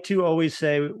 I like to always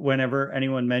say whenever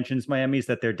anyone mentions my Emmys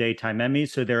that they're daytime Emmys,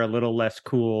 so they're a little less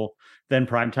cool than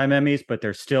primetime Emmys, but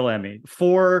they're still Emmy.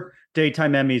 4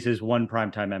 daytime Emmys is 1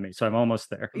 primetime Emmy, so I'm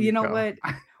almost there. You know what?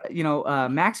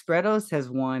 Max Bretos has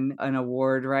won an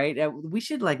award, right? We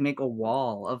should like make a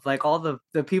wall of like all the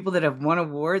people that have won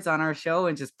awards on our show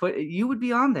and just you would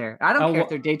be on there. I don't care if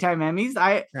they're daytime Emmys.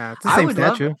 It's the same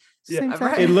statue.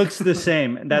 It looks the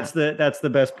same. That's the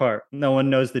best part. No one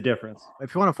knows the difference.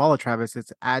 If you want to follow Travis,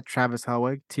 it's at Travis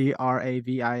Helwig,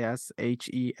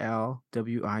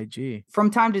 TravisHelwig.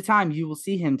 From time to time, you will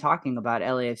see him talking about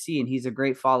LAFC, and he's a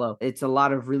great follow. It's a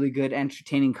lot of really good,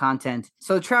 entertaining content.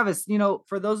 So, Travis,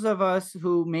 for those of us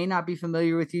who may not be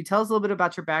familiar with you, tell us a little bit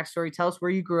about your backstory. Tell us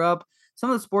where you grew up, some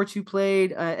of the sports you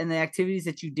played, and the activities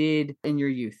that you did in your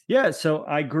youth. Yeah, so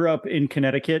I grew up in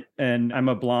Connecticut, and I'm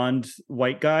a blonde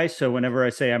white guy. So whenever I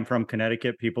say I'm from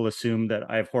Connecticut, people assume that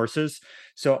I have horses.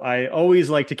 So I always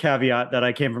like to caveat that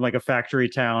I came from like a factory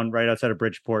town right outside of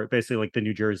Bridgeport, basically like the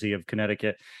New Jersey of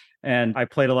Connecticut. And I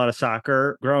played a lot of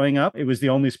soccer growing up. It was the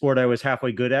only sport I was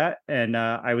halfway good at. And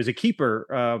I was a keeper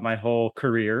my whole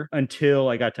career until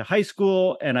I got to high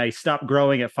school and I stopped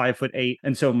growing at 5'8".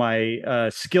 And so my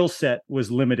skill set was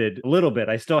limited a little bit.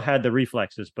 I still had the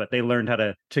reflexes, but they learned how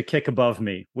to kick above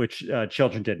me, which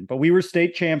children didn't. But we were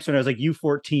state champs when I was like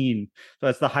U14. So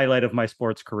that's the highlight of my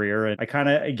sports career. And I kind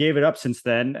of gave it up since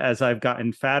then as I've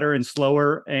gotten fatter and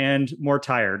slower and more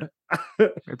tired.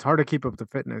 It's hard to keep up the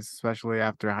fitness, especially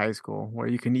after high school, where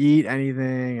you can eat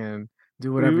anything and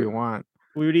do whatever you want.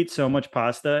 We would eat so much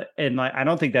pasta, and I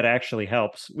don't think that actually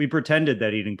helps. We pretended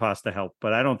that eating pasta helped,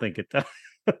 but I don't think it does.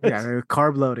 Yeah,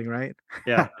 carb loading, right?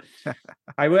 Yeah.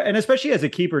 And especially as a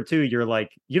keeper too, you're like,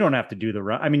 you don't have to do the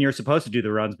run. I mean, you're supposed to do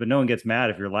the runs, but no one gets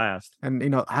mad if you're last.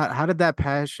 And how did that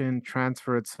passion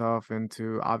transfer itself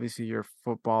into obviously your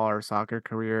football or soccer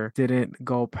career didn't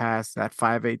go past that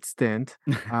 5'8" stint?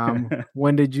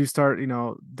 When did you start,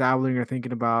 dabbling or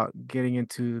thinking about getting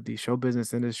into the show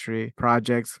business industry,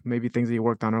 projects, maybe things that you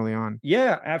worked on early on?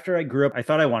 Yeah, after I grew up, I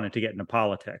thought I wanted to get into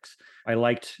politics. I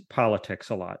liked politics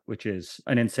a lot, which is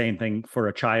an insane thing for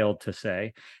a child to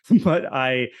say. But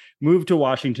I moved to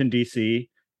Washington, D.C.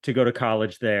 to go to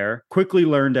college there. Quickly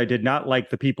learned I did not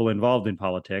like the people involved in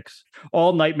politics.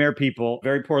 All nightmare people,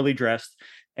 very poorly dressed.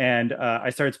 And I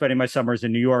started spending my summers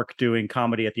in New York doing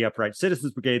comedy at the Upright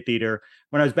Citizens Brigade Theater.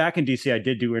 When I was back in DC, I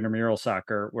did do intramural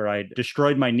soccer where I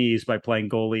destroyed my knees by playing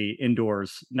goalie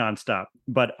indoors nonstop.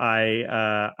 But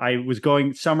I was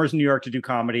going summers in New York to do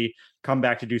comedy, come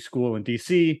back to do school in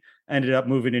DC, ended up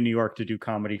moving to New York to do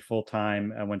comedy full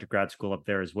time. I went to grad school up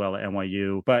there as well at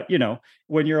NYU. But,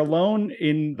 when you're alone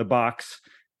in the box,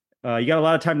 you got a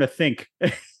lot of time to think.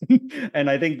 And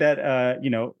I think that,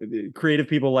 creative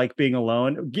people like being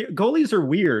alone. Goalies are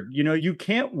weird. You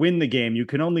can't win the game. You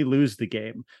can only lose the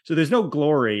game. So there's no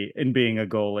glory in being a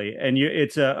goalie. And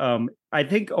I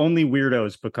think only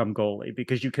weirdos become goalie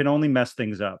because you can only mess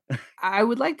things up. I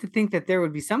would like to think that there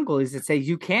would be some goalies that say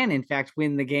you can, in fact,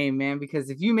 win the game, man,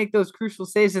 because if you make those crucial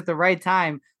saves at the right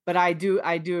time. But I do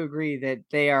agree that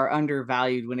they are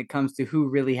undervalued when it comes to who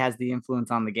really has the influence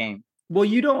on the game. Well,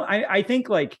 I think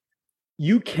like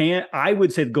you can't, I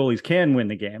would say the goalies can win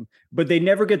the game, but they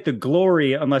never get the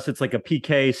glory unless it's like a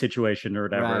PK situation or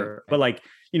whatever. Right. But like,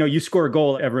 you score a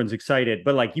goal, everyone's excited,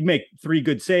 but like you make 3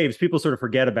 good saves, people sort of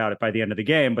forget about it by the end of the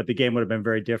game, but the game would have been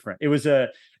very different. It was I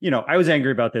was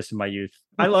angry about this in my youth.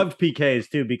 I loved PKs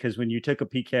too, because when you took a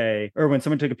PK or when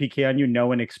someone took a PK on you, no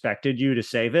one expected you to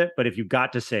save it. But if you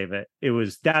got to save it,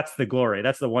 that's the glory.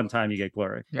 That's the one time you get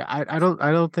glory. Yeah. I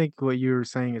don't think what you're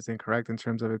saying is incorrect in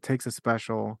terms of it takes a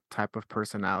special type of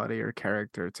personality or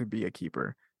character to be a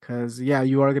keeper. Because, yeah,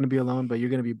 you are going to be alone, but you're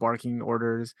going to be barking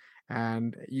orders.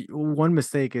 And one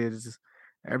mistake is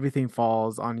everything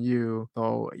falls on you.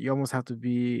 So you almost have to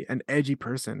be an edgy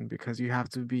person because you have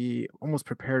to be almost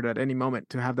prepared at any moment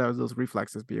to have those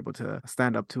reflexes, be able to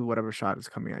stand up to whatever shot is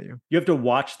coming at you. You have to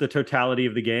watch the totality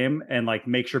of the game and like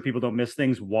make sure people don't miss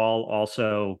things while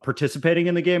also participating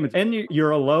in the game. And you're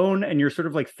alone and you're sort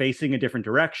of like facing a different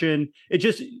direction.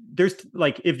 There's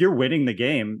like, if you're winning the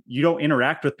game, you don't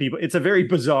interact with people. It's a very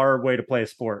bizarre way to play a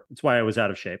sport. That's why I was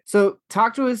out of shape. So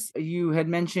talk to us. You had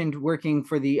mentioned working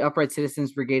for the Upright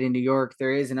Citizens Brigade in New York.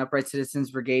 There is an Upright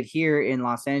Citizens Brigade here in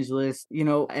Los Angeles,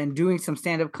 and doing some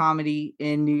stand-up comedy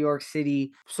in New York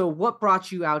City. So what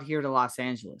brought you out here to Los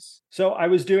Angeles? So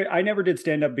I never did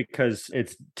stand-up because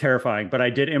it's terrifying, but I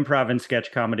did improv and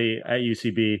sketch comedy at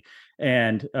UCB.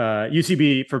 And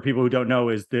UCB, for people who don't know,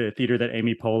 is the theater that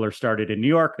Amy Poehler started in New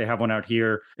York. They have one out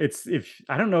here.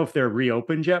 I don't know if they're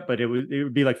reopened yet, but it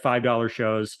would be like $5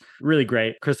 shows. Really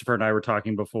great. Christopher and I were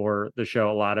talking before the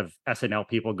show. A lot of SNL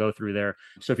people go through there.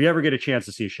 So if you ever get a chance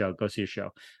to see a show, go see a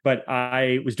show. But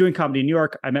I was doing comedy in New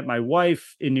York. I met my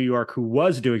wife in New York who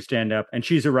was doing stand-up, and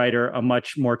she's a writer, a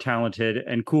much more talented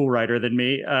and cool writer than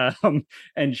me.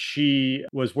 And she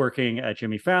was working at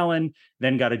Jimmy Fallon,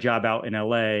 then got a job out in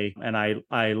LA. And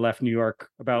I left New York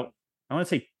about, I want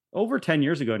to say over 10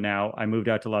 years ago now. I moved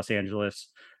out to Los Angeles,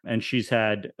 and she's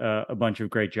had a bunch of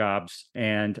great jobs.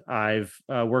 And I've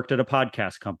worked at a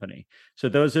podcast company. So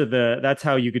that's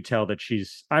how you could tell that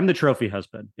I'm the trophy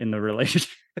husband in the relationship.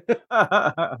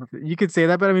 You could say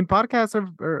that, but I mean, podcasts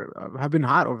have been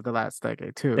hot over the last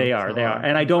decade too. They are.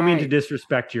 And I don't mean to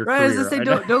disrespect your career. I was gonna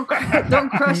say, don't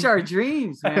crush our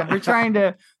dreams, man.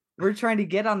 We're trying to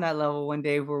get on that level one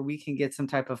day where we can get some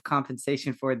type of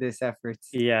compensation for this effort.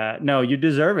 Yeah, no, you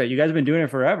deserve it. You guys have been doing it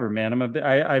forever, man.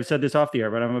 I've said this off the air,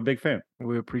 but I'm a big fan.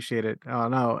 We appreciate it.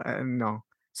 No.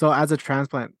 So as a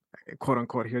transplant, quote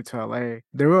unquote, here to LA,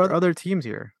 there were other teams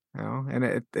here.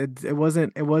 And it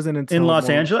wasn't until in Los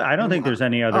Angeles. I don't think there's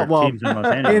any other teams in Los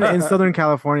Angeles. in Southern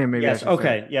California, maybe. Yes.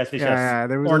 Okay. Yes. Yeah.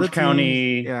 There was Orange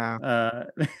County. Yeah.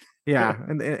 Yeah,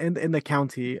 in the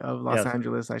county of Los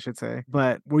Angeles, I should say.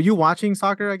 But were you watching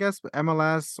soccer, I guess,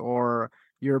 MLS or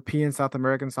European, South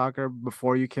American soccer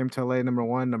before you came to LA? Number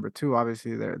one, number two,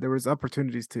 obviously there was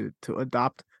opportunities to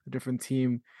adopt a different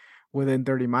team within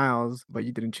 30 miles, but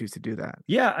you didn't choose to do that.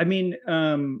 Yeah, I mean,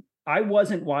 I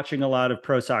wasn't watching a lot of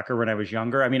pro soccer when I was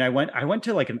younger. I mean, I went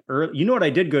to like an early, you know what I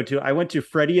did go to? I went to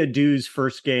Freddie Adu's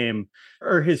first game,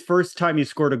 or his first time he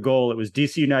scored a goal. It was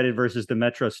DC United versus the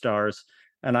Metro Stars.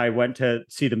 And I went to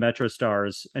see the Metro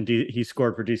Stars, and he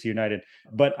scored for DC United.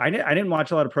 But I didn't watch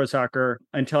a lot of pro soccer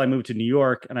until I moved to New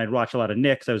York, and I'd watch a lot of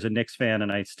Knicks. I was a Knicks fan,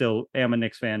 and I still am a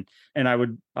Knicks fan. And I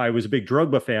was a big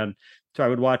Drogba fan, so I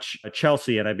would watch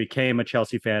Chelsea, and I became a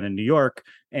Chelsea fan in New York.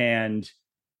 And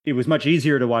it was much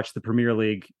easier to watch the Premier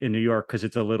League in New York because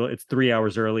it's 3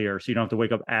 hours earlier, so you don't have to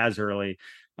wake up as early.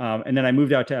 And then I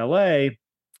moved out to LA.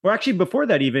 Or actually, before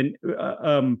that, even.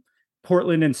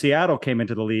 Portland and Seattle came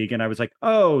into the league, and I was like,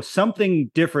 oh, something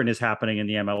different is happening in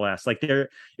the MLS. Like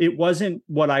it wasn't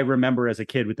what I remember as a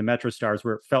kid with the Metro Stars,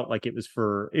 where it felt like it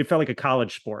felt like a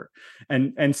college sport.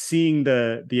 And seeing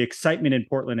the excitement in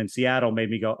Portland and Seattle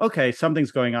made me go, okay,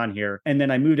 something's going on here. And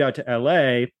then I moved out to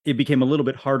LA. It became a little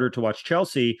bit harder to watch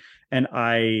Chelsea. And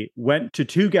I went to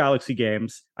 2 Galaxy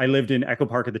games. I lived in Echo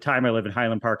Park at the time. I live in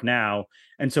Highland Park now.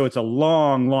 And so it's a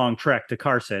long, long trek to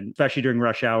Carson, especially during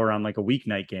rush hour on like a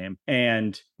weeknight game.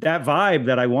 And that vibe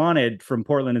that I wanted from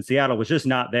Portland and Seattle was just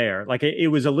not there. Like it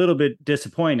was a little bit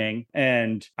disappointing.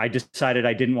 And I decided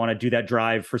I didn't want to do that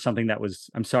drive for something that was,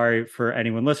 I'm sorry for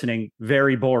anyone listening,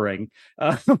 very boring.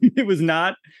 It was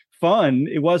not fun.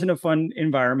 It wasn't a fun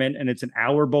environment, and it's an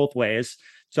hour both ways.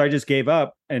 So I just gave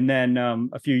up. And then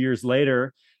a few years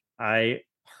later, I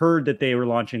heard that they were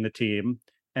launching the team,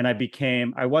 and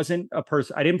I wasn't a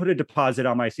person. I didn't put a deposit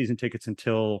on my season tickets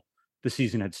until the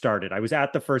season had started. I was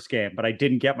at the first game, but I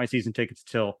didn't get my season tickets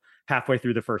till halfway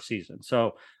through the first season.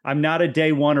 So I'm not a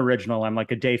day 1 original. I'm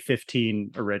like a day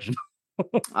 15 original.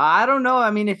 I don't know.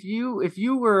 I mean, if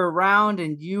you were around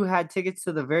and you had tickets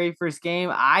to the very first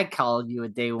game, I called you a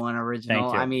day 1 original.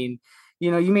 Thank you. I mean,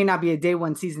 you may not be a day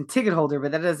 1 season ticket holder,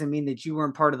 but that doesn't mean that you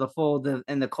weren't part of the fold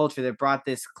and the culture that brought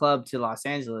this club to Los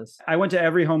Angeles. I went to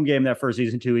every home game that first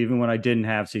season too, even when I didn't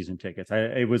have season tickets.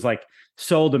 It was like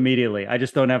sold immediately. I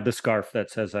just don't have the scarf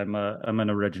that says I'm an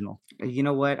original. You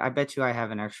know what? I bet you I have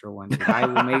an extra one.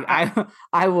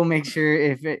 I will make sure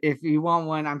if you want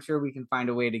one, I'm sure we can find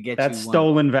a way to get That's you one.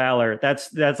 Stolen valor.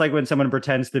 That's like when someone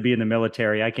pretends to be in the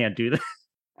military. I can't do that.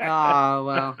 Oh,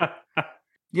 well.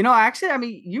 Actually, I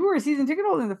mean, you were a season ticket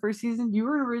holder in the first season. You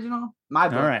were an original. My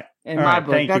book. All right. In my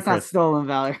book. That's not Chris. stolen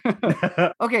valor.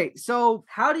 Okay, so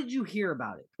how did you hear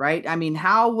about it, right? I mean,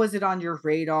 how was it on your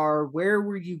radar? Where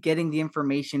were you getting the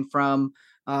information from?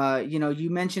 You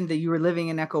mentioned that you were living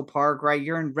in Echo Park, right?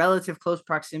 You're in relative close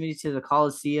proximity to the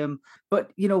Coliseum.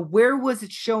 But, where was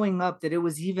it showing up that it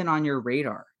was even on your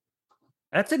radar?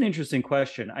 That's an interesting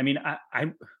question. I mean,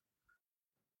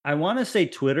 I want to say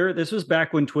Twitter. This was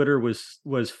back when Twitter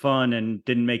was fun and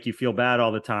didn't make you feel bad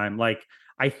all the time. Like,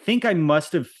 I think I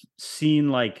must have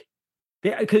seen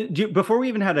before we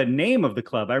even had a name of the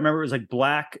club. I remember it was like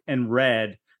black and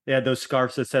red. They had those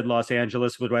scarves that said Los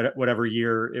Angeles with whatever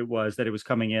year it was that it was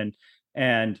coming in.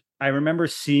 And I remember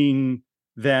seeing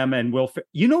them and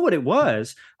you know what it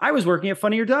was? I was working at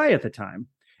Funny or Die at the time.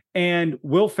 And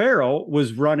Will Ferrell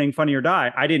was running Funny or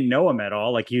Die. I didn't know him at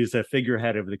all. Like, he was a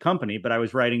figurehead of the company, but I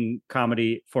was writing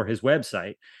comedy for his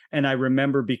website. And I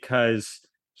remember because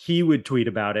he would tweet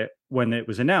about it when it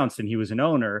was announced and he was an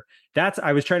owner.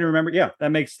 I was trying to remember. Yeah, that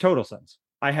makes total sense.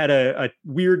 I had a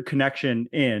weird connection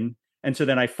in. And so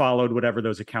then I followed whatever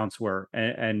those accounts were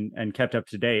and kept up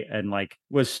to date, and like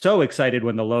was so excited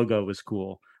when the logo was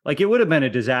cool. Like, it would have been a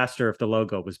disaster if the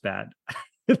logo was bad.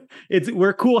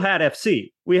 We're Cool Hat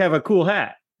FC. We have a cool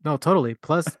hat. No, totally.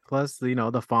 Plus,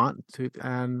 the font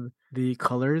and the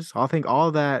colors. I think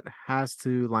all that has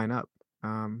to line up.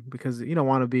 Because you don't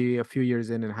want to be a few years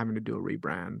in and having to do a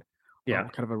rebrand. Yeah,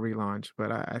 kind of a relaunch.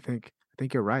 But I think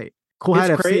you're right. Cool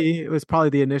Hat FC. It was probably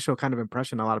the initial kind of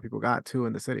impression a lot of people got too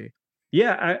in the city.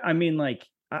 Yeah, I mean, like,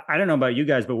 I don't know about you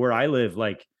guys, but where I live,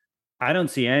 like, I don't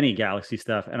see any Galaxy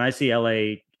stuff, and I see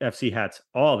LAFC hats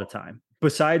all the time.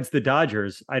 Besides the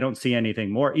Dodgers, I don't see anything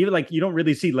more. Even like, you don't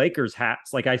really see Lakers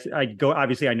hats. Like, I go,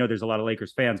 obviously, I know there's a lot of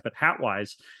Lakers fans, but hat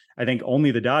wise, I think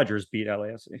only the Dodgers beat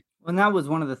LAFC. And that was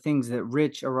one of the things that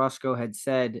Rich Orozco had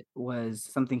said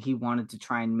was something he wanted to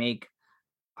try and make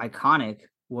iconic.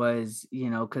 Was,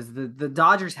 because the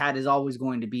Dodgers hat is always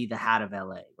going to be the hat of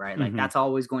LA, right? Like, that's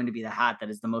always going to be the hat that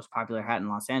is the most popular hat in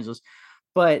Los Angeles.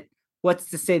 But what's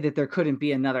to say that there couldn't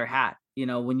be another hat?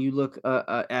 When you look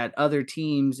at other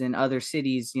teams in other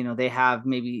cities, they'll have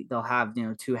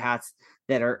two hats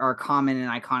that are common and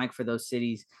iconic for those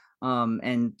cities.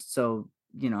 And so,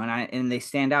 and they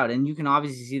stand out, and you can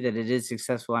obviously see that it is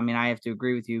successful. I mean, I have to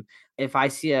agree with you. If I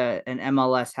see an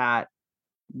MLS hat,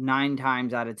 9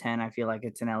 times out of 10, I feel like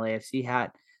it's an LAFC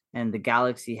hat, and the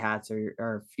Galaxy hats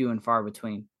are few and far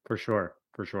between. For sure.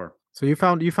 So you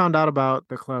found out about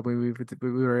the club. We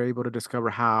were able to discover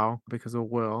how because of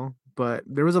Will, but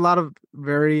there was a lot of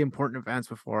very important events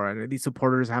before, and these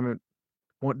supporters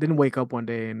didn't wake up one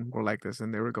day and were like this,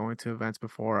 and they were going to events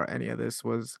before any of this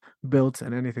was built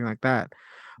and anything like that.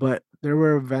 But there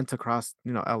were events across,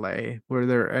 LA. Were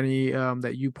there any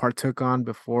that you partook on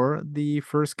before the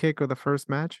first kick or the first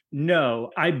match? No,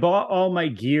 I bought all my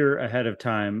gear ahead of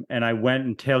time, and I went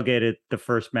and tailgated the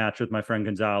first match with my friend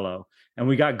Gonzalo. And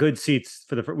we got good seats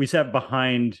we sat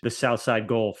behind the South Side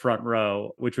goal front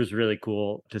row, which was really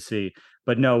cool to see.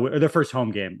 But no, the first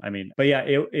home game, I mean. But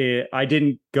yeah, I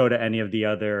didn't go to any of the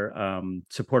other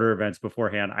supporter events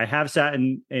beforehand. I have sat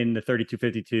in the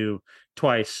 3252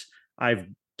 twice. I've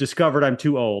discovered I'm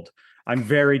too old. I'm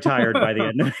very tired by the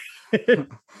end.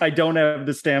 I don't have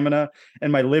the stamina,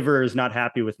 and my liver is not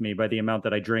happy with me by the amount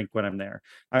that I drink when I'm there.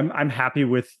 I'm happy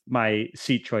with my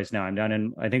seat choice now. I'm down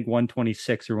in, I think,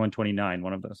 126 or 129,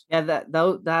 one of those. Yeah,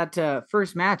 that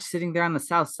first match sitting there on the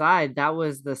south side, that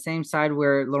was the same side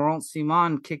where Laurent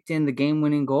Simon kicked in the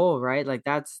game-winning goal, right? Like,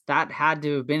 that had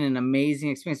to have been an amazing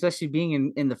experience, especially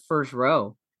being in the first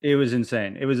row. It was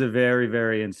insane. It was a very,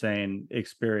 very insane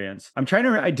experience. I'm trying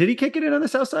to. Did he kick it in on the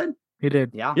south side? He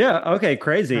did. Yeah. Yeah. Okay.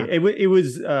 Crazy. Yeah. It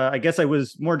was, I guess I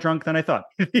was more drunk than I thought.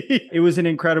 It was an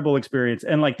incredible experience.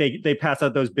 And like they passed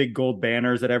out those big gold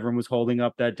banners that everyone was holding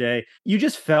up that day. You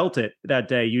just felt it that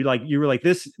day. You were like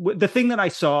this, the thing that I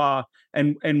saw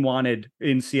and wanted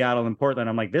in Seattle and Portland.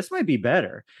 I'm like, this might be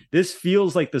better. This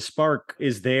feels like the spark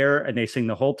is there and they sing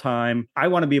the whole time. I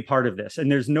want to be a part of this.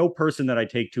 And there's no person that I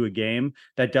take to a game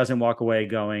that doesn't walk away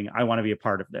going, I want to be a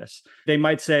part of this. They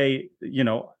might say,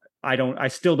 I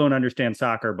still don't understand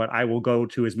soccer, but I will go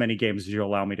to as many games as you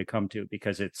allow me to come to,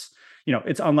 because it's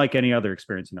unlike any other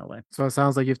experience in LA. So it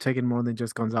sounds like you've taken more than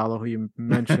just Gonzalo, who you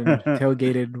mentioned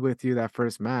tailgated with you that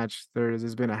first match.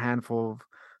 There's been a handful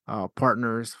of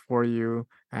partners for you.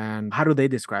 And how do they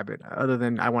describe it other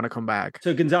than I want to come back?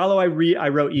 So Gonzalo, I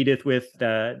wrote Edith with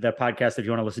the podcast, if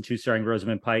you want to listen to, starring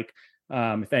Rosamund Pike.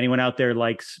 If anyone out there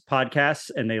likes podcasts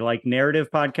and they like narrative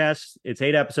podcasts, it's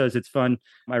 8 episodes. It's fun.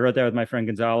 I wrote that with my friend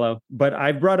Gonzalo, but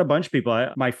I brought a bunch of people.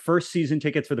 My first season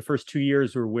tickets for the first 2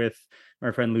 years were with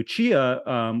my friend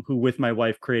Lucia, who with my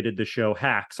wife created the show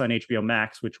Hacks on HBO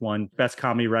Max, which won Best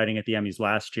Comedy Writing at the Emmys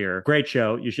last year. Great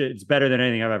show. It's better than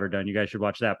anything I've ever done. You guys should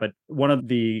watch that. But one of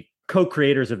the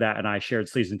co-creators of that and I shared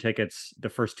season tickets the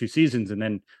first 2 seasons. And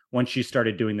then once she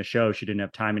started doing the show, she didn't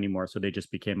have time anymore. So they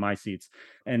just became my seats.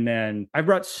 And then I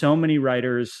brought so many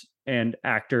writers and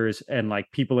actors and like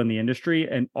people in the industry,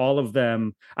 and all of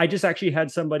them. I just actually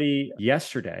had somebody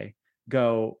yesterday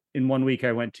go, in 1 week,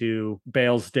 I went to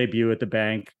Bale's debut at the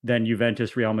Bank, then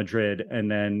Juventus, Real Madrid, and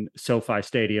then SoFi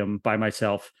Stadium by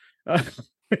myself,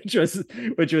 which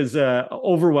was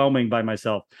overwhelming by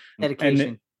myself.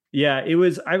 Dedication. Yeah, I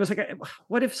was like,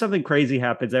 what if something crazy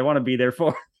happens? I want to be there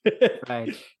for it.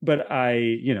 Right. But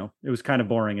it was kind of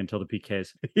boring until the PKs.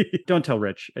 Don't tell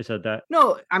Rich I said that.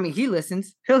 No, I mean, he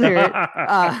listens. He'll hear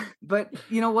it. But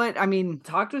you know what? I mean,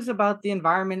 talk to us about the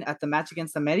environment at the match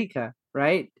against America,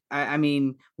 right? I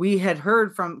mean, we had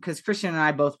heard from, because Christian and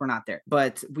I both were not there,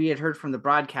 but we had heard from the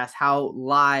broadcast how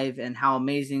live and how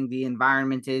amazing the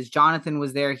environment is. Jonathan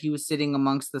was there. He was sitting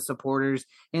amongst the supporters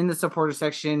in the supporter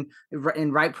section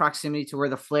in right proximity to where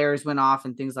the flares went off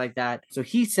and things like that. So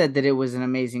he said that it was an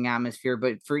amazing atmosphere.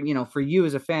 But for you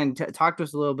as a fan, talk to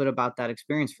us a little bit about that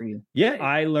experience for you. Yeah,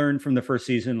 I learned from the first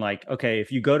season, like, okay,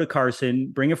 if you go to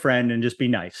Carson, bring a friend and just be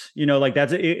nice. Like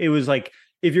it was like,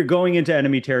 if you're going into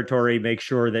enemy territory, make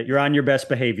sure that you're on your best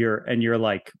behavior and you're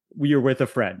with a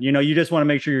friend. You just want to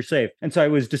make sure you're safe. And so I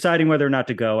was deciding whether or not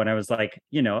to go. And I was like,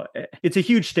 it's a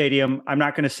huge stadium. I'm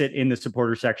not going to sit in the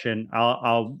supporter section.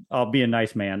 I'll be a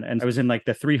nice man. And I was in like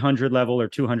the 300 level or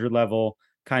 200 level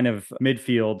kind of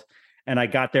midfield. And I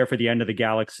got there for the end of the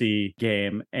Galaxy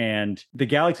game, and the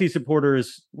Galaxy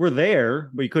supporters were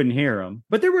there, but you couldn't hear them.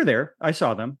 But they were there. I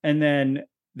saw them. And then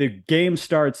the game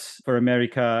starts for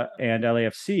America and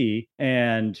LAFC,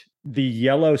 and the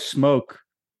yellow smoke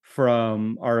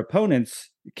from our opponents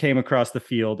came across the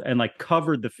field and like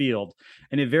covered the field.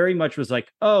 And it very much was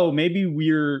like, oh, maybe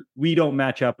we don't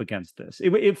match up against this.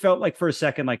 It felt like for a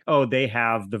second, like, oh, they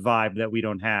have the vibe that we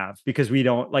don't have because we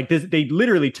don't like this. They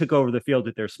literally took over the field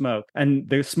with their smoke, and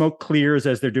the smoke clears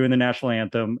as they're doing the national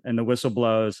anthem and the whistle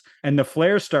blows and the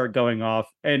flares start going off.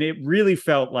 And it really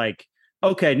felt like,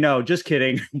 okay, no, just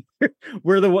kidding.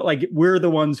 We're the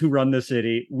ones who run the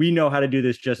city. We know how to do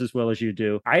this just as well as you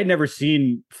do. I had never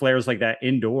seen flares like that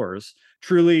indoors.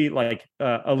 Truly, like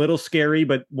a little scary,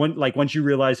 but once you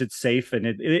realize it's safe, and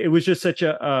it was just such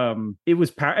a it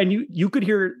was power, and you could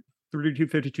hear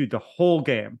 32-52 the whole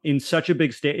game in such a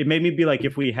big state. It made me be like,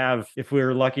 if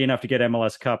we're lucky enough to get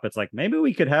MLS Cup, it's like maybe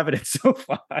we could have it at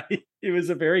SoFi. It was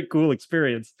a very cool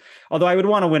experience. Although I would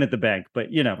want to win at the bank, but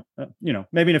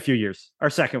maybe in a few years, our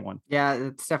second one. Yeah,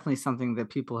 it's definitely something that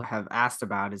people have asked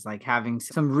about, is like having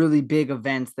some really big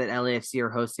events that LAFC are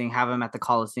hosting, have them at the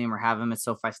Coliseum or have them at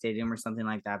SoFi Stadium or something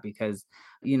like that, because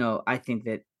I think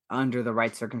that under the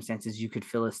right circumstances, you could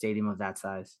fill a stadium of that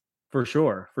size. For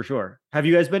sure. Have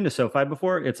you guys been to SoFi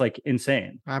before? It's like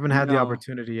insane. I haven't had the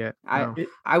opportunity yet. No.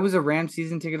 I was a Rams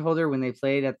season ticket holder when they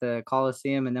played at the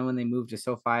Coliseum, and then when they moved to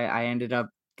SoFi, I ended up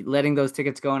letting those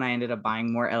tickets go, and I ended up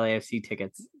buying more LAFC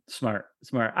tickets. Smart.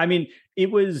 I mean,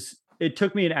 it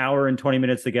took me an hour and 20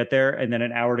 minutes to get there, and then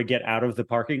an hour to get out of the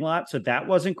parking lot. So that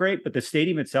wasn't great, but the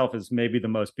stadium itself is maybe the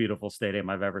most beautiful stadium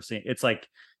I've ever seen. It's like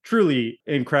truly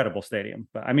incredible stadium.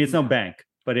 But I mean, it's no bank,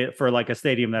 but for like a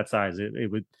stadium that size,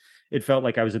 it felt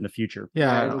like I was in the future.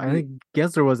 Yeah, I think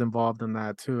Gensler was involved in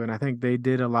that too. And I think they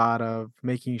did a lot of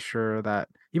making sure that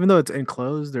even though it's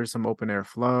enclosed, there's some open air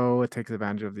flow. It takes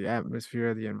advantage of the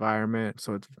atmosphere, the environment.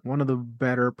 So it's one of the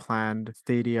better planned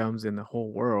stadiums in the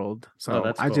whole world. So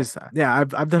that's cool.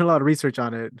 I've done a lot of research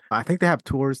on it. I think they have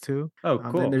tours too. Oh,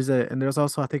 cool. And there's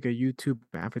also, I think, a YouTube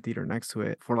amphitheater next to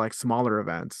it for like smaller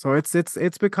events. So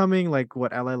it's becoming like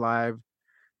what LA Live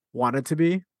wanted to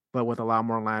be, but with a lot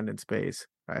more land and space.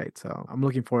 Right. So I'm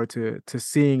looking forward to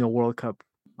seeing a World Cup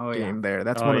game there.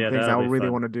 That's one of the things I really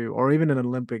want to do. Or even an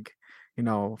Olympic,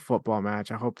 football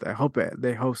match. I hope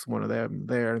they host one of them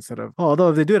there instead of, although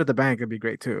if they do it at the bank, it'd be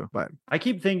great too. But I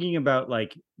keep thinking about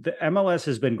like the MLS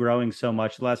has been growing so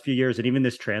much the last few years, and even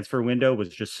this transfer window was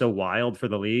just so wild for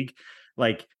the league.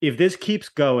 Like if this keeps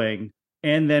going,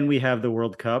 and then we have the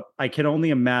World Cup, I can only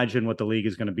imagine what the league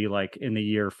is going to be like in the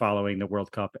year following the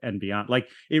World Cup and beyond. Like,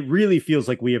 it really feels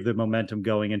like we have the momentum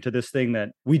going into this thing that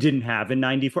we didn't have in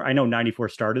 94. I know 94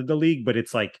 started the league, but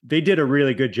it's like they did a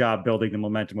really good job building the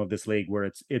momentum of this league where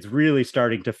it's really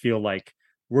starting to feel like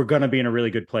we're going to be in a really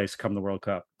good place come the World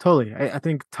Cup. Totally. I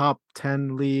think top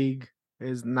 10 league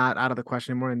is not out of the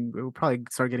question anymore, and we'll probably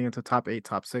start getting into top 8,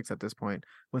 top 6 at this point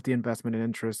with the investment and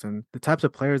interest and the types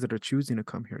of players that are choosing to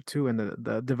come here too, and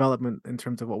the development in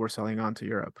terms of what we're selling on to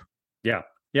Europe. Yeah.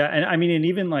 And I mean, and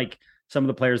even like some of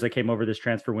the players that came over this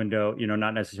transfer window,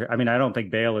 not necessarily. I mean, I don't think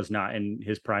Bale is not in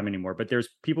his prime anymore, but there's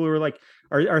people who are like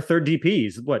our third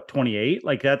DPs, 28?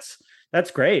 Like that's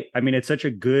great. I mean, it's such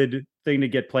a good thing to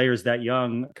get players that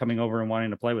young coming over and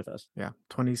wanting to play with us. Yeah,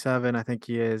 27, I think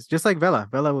he is. Just like Vela.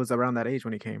 Vela was around that age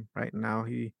when he came, right? And now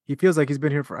he feels like he's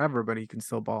been here forever, but he can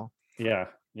still ball. Yeah.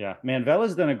 Man,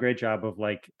 Vela's done a great job of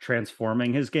like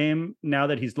transforming his game now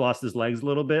that he's lost his legs a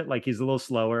little bit. Like he's a little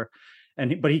slower,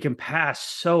 but he can pass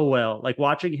so well. Like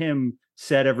watching him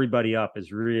set everybody up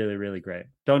is really, really great.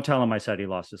 Don't tell him I said he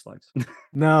lost his legs.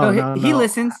 No, no, he no.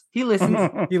 listens. He listens.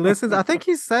 He listens. I think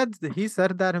he said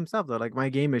that himself though. Like, my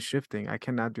game is shifting. I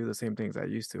cannot do the same things I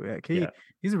used to. Like,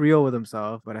 he's real with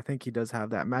himself, but I think he does have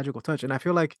that magical touch. And I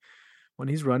feel like when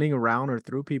he's running around or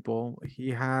through people, he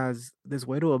has this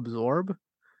way to absorb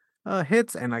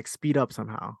hits and like speed up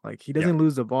somehow. Like, he doesn't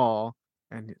lose the ball,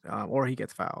 and or he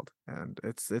gets fouled. And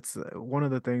it's one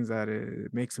of the things that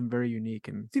it makes him very unique.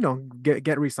 And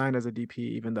get re-signed as a DP,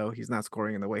 even though he's not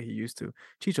scoring in the way he used to.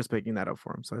 Chicho's picking that up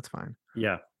for him, so it's fine.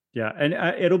 Yeah. And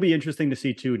it'll be interesting to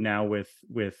see too now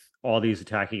with all these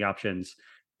attacking options,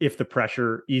 if the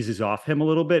pressure eases off him a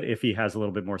little bit, if he has a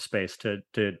little bit more space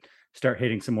to start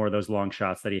hitting some more of those long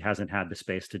shots that he hasn't had the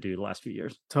space to do the last few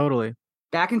years. Totally.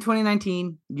 Back in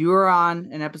 2019, you were on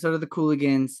an episode of the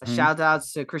Cooligans. Shout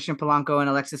outs to Christian Polanco and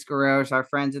Alexis Guerrero, our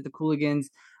friends at the Cooligans.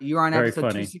 You were on Very episode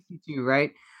funny. 262,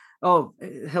 right? Oh,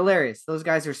 hilarious. Those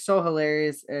guys are so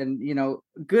hilarious, and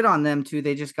good on them too.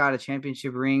 They just got a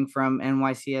championship ring from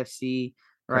NYCFC,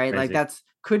 right? Like, that's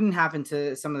couldn't happen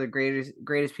to some of the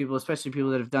greatest people, especially people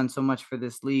that have done so much for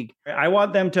this league. I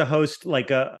want them to host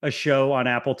like a show on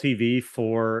Apple TV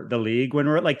for the league when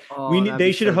we're like,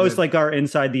 they should host like our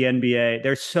Inside the NBA.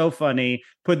 They're so funny.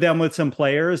 Put them with some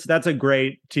players. That's a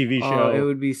great TV show. It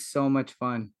would be so much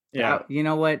fun. Yeah. You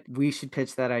know what? We should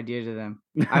pitch that idea to them.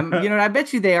 I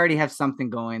bet you they already have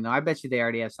something going though. I bet you they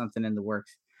already have something in the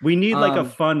works. We need like a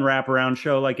fun wraparound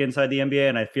show like Inside the NBA,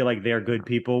 and I feel like they're good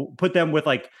people. Put them with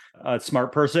like a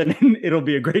smart person, and it'll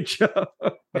be a great show.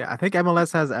 Yeah, I think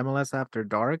MLS has MLS After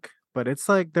Dark, but it's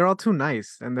like they're all too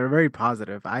nice and they're very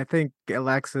positive. I think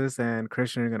Alexis and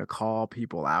Christian are gonna call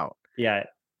people out. Yeah,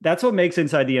 that's what makes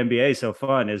Inside the NBA so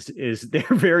fun. Is they're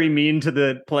very mean to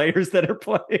the players that are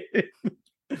playing.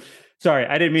 Sorry,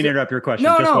 I didn't mean to interrupt your question.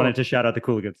 Wanted to shout out the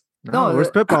Cooligans. No, we're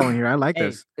spitballing here. I like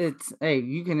this.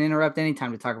 You can interrupt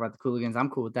anytime to talk about the Cooligans. I'm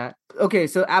cool with that. Okay,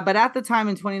 so but at the time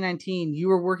in 2019, you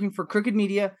were working for Crooked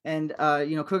Media, and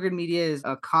Crooked Media is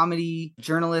a comedy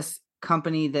journalist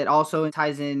company that also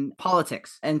ties in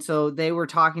politics. And so they were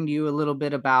talking to you a little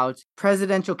bit about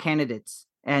presidential candidates,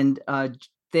 and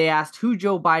they asked who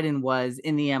Joe Biden was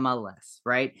in the MLS,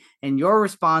 right? And your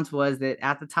response was that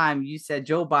at the time you said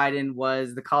Joe Biden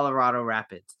was the Colorado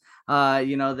Rapids.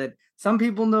 That some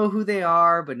people know who they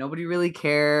are, but nobody really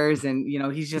cares. And,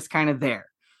 he's just kind of there.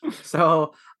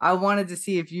 So I wanted to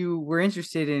see if you were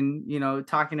interested in,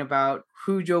 talking about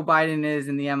who Joe Biden is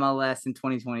in the MLS in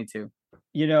 2022.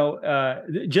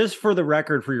 Just for the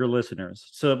record for your listeners,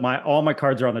 so all my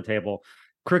cards are on the table.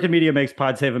 Crooked Media makes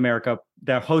Pod Save America.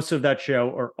 The hosts of that show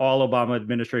are all Obama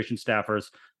administration staffers,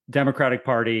 Democratic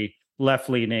Party,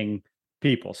 left-leaning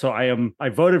people. So I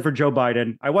voted for Joe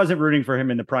Biden. I wasn't rooting for him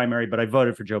in the primary, but I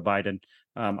voted for Joe Biden.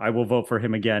 I will vote for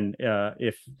him again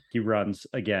if he runs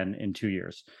again in 2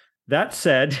 years. That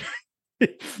said,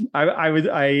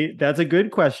 that's a good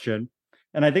question.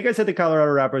 And I think I said the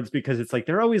Colorado Rapids because it's like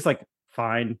they're always like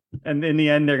fine, and in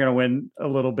the end they're going to win a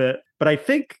little bit. But I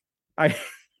think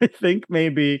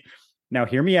maybe, now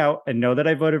hear me out and know that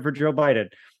I voted for Joe Biden.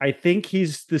 I think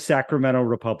he's the Sacramento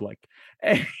Republic.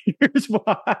 And here's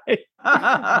why.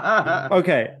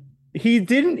 Okay. He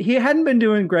hadn't been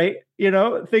doing great.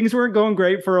 Things weren't going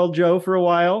great for old Joe for a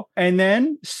while. And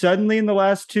then suddenly in the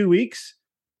last 2 weeks,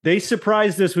 they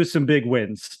surprised us with some big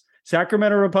wins.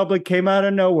 Sacramento Republic came out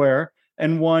of nowhere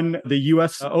and won the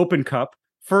U.S. Open Cup.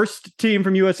 First team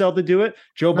from USL to do it.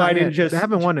 Joe Biden they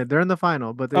haven't won it. They're in the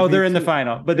final, but they're in the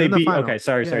final. But they beat. Okay,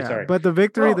 sorry. But the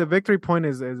victory point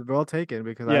is well taken,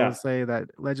 because I would say that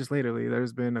legislatively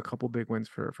there's been a couple big wins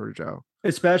for Joe,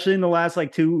 especially in the last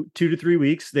like two to 3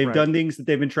 weeks. They've done things that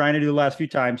they've been trying to do the last few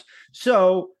times.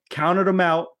 So counted them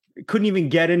out. Couldn't even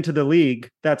get into the league.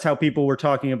 That's how people were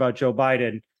talking about Joe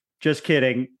Biden. Just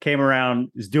kidding. Came around,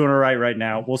 is doing all right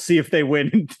now. We'll see if they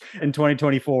win in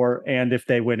 2024 and if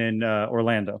they win in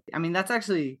Orlando. I mean, that's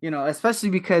actually, especially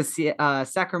because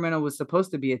Sacramento was supposed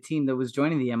to be a team that was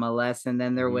joining the MLS, and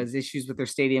then there was issues with their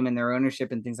stadium and their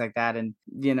ownership and things like that. And,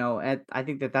 I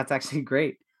think that's actually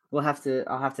great. I'll have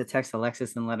to text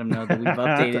Alexis and let him know that we've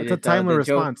updated it's a timely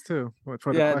response too for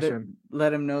the question.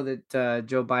 Let him know that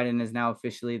Joe Biden is now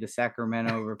officially the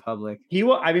Sacramento Republic. He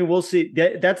will. I mean, we'll see.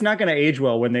 That's not going to age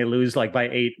well when they lose like by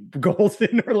 8 goals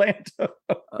in Orlando.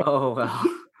 Oh well.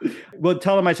 Well,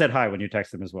 tell him I said hi when you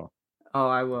text him as well. Oh,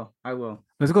 I will.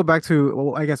 Let's go back to,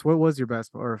 well, I guess, what was your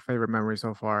best or favorite memory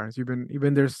so far? You've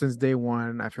been there since day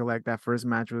one. I feel like that first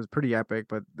match was pretty epic,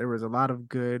 but there was a lot of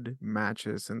good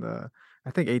matches in I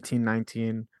think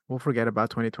 18-19. We'll forget about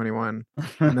 2021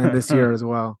 and then this year as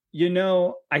well.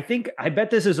 I bet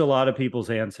this is a lot of people's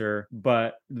answer,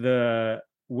 but the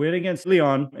win against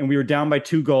Lyon, and we were down by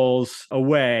 2 goals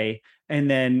away. And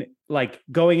then like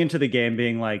going into the game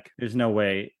being like, there's no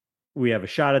way we have a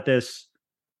shot at this.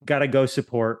 Got to go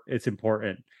support. It's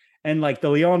important. And like the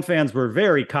Lyon fans were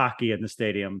very cocky in the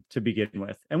stadium to begin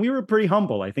with. And we were pretty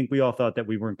humble. I think we all thought that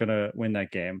we weren't going to win that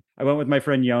game. I went with my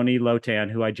friend Yoni Lotan,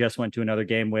 who I just went to another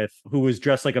game with, who was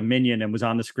dressed like a minion and was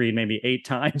on the screen maybe 8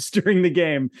 times during the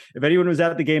game. If anyone was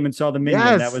at the game and saw the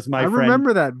minion, that was my friend. I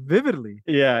remember that vividly.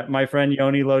 Yeah, my friend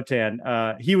Yoni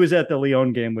Lotan. He was at the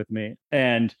Lyon game with me.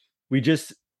 And we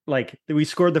just like, we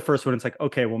scored the first one. It's like,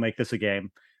 okay, we'll make this a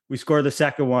game. We score the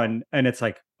second one and it's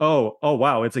like, oh,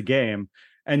 wow, it's a game.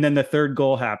 And then the third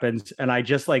goal happens. And I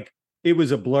just like, it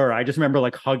was a blur. I just remember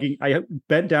like hugging, I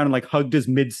bent down and like hugged his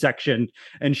midsection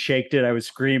and shaked it. I was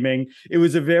screaming. It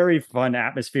was a very fun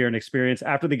atmosphere and experience.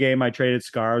 After the game, I traded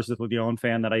scarves with the Lyon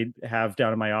fan that I have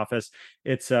down in my office.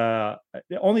 It's the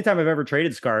only time I've ever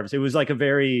traded scarves. It was like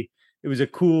it was a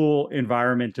cool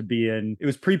environment to be in. It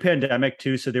was pre-pandemic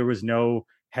too. So there was no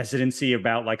hesitancy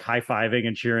about like high-fiving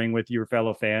and cheering with your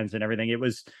fellow fans and everything. It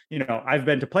was, I've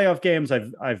been to playoff games.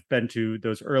 I've been to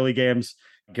those early games,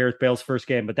 Gareth Bale's first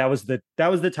game, but that was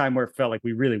the time where it felt like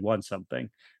we really won something.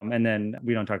 And then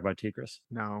we don't talk about Tigres.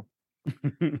 No.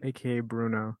 AKA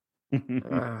Bruno.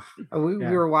 We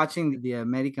were watching the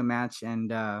America match,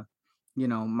 and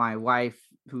my wife,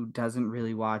 who doesn't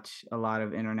really watch a lot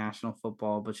of international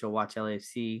football, but she'll watch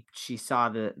LAFC, she saw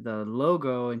the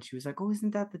logo and she was like, oh,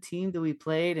 isn't that the team that we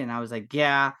played? And I was like,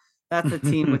 yeah, that's the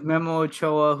team with Memo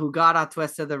Ochoa, who got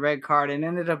Atuesta the red card and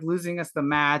ended up losing us the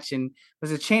match. And it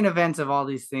was a chain event of all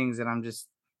these things that I'm just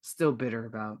still bitter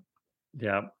about.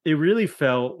 Yeah, it really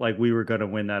felt like we were going to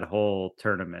win that whole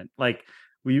tournament. Like,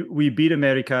 we beat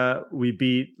America, we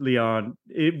beat Lyon.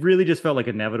 It really just felt like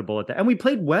inevitable at that. And we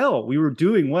played well. We were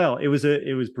doing well. It was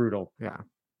brutal. Yeah.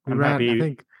 I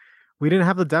think we didn't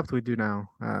have the depth we do now.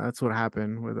 That's what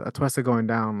happened with Atuesta going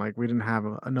down. Like, we didn't have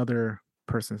another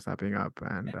person stepping up.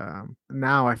 And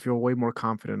now I feel way more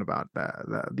confident about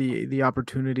the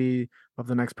opportunity of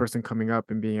the next person coming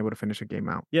up and being able to finish a game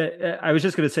out. Yeah, I was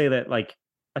just going to say that like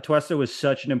Atuesta was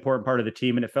such an important part of the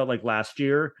team. And it felt like last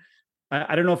year,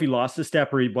 I don't know if he lost a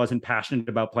step or he wasn't passionate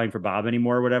about playing for Bob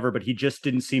anymore or whatever, but he just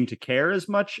didn't seem to care as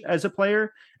much as a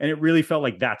player. And it really felt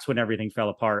like that's when everything fell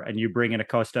apart. And you bring in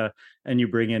Acosta and you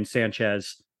bring in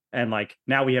Sanchez. And like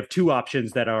now we have 2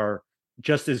 options that are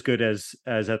just as good as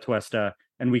Atuesta,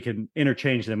 and we can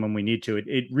interchange them when we need to.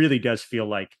 It really does feel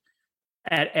like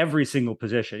at every single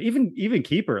position, even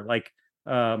keeper, like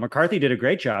McCarthy did a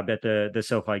great job at the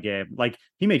SoFi game. Like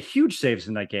he made huge saves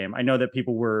in that game. I know that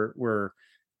people were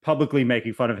publicly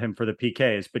making fun of him for the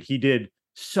PKs, but he did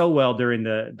so well during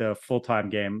the full-time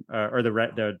game or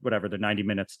the 90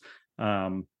 minutes.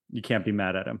 You can't be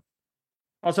mad at him.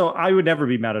 Also, I would never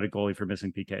be mad at a goalie for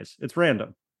missing PKs. It's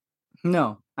random.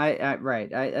 No,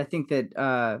 I think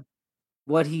that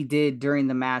what he did during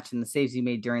the match and the saves he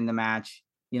made during the match,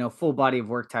 full body of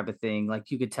work type of thing. Like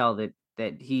you could tell that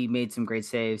he made some great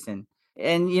saves, and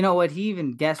you know what, he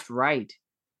even guessed right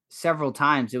several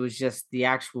times. It was just the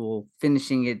actual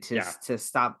finishing it to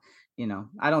stop.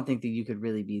 I don't think that you could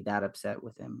really be that upset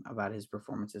with him about his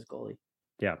performance as goalie.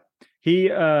 Yeah. He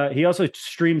also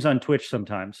streams on Twitch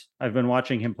sometimes. I've been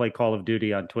watching him play Call of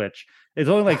Duty on Twitch. It's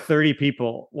only like 30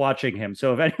 people watching him.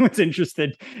 So if anyone's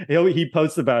interested, he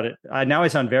posts about it. Now I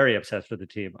sound very obsessed with the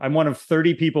team. I'm one of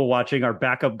 30 people watching our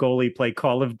backup goalie play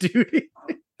Call of Duty.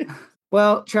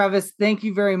 Well, Travis, thank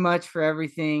you very much for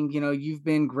everything. You've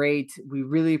been great. We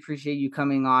really appreciate you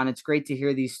coming on. It's great to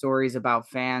hear these stories about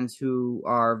fans who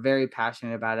are very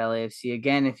passionate about LAFC.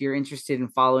 Again, if you're interested in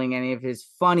following any of his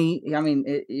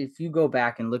if you go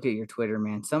back and look at your Twitter,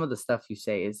 man, some of the stuff you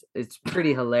say it's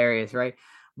pretty hilarious, right?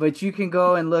 But you can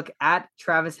go and look at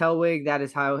Travis Helwig.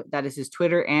 That is his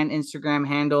Twitter and Instagram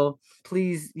handle.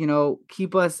 Please,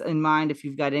 keep us in mind if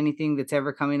you've got anything that's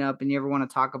ever coming up and you ever want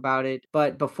to talk about it.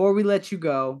 But before we let you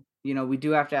go, we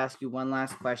do have to ask you one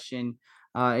last question.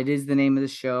 It is the name of the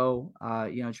show.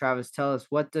 Travis, tell us,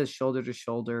 what does Shoulder to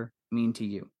Shoulder mean to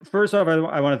you? First off,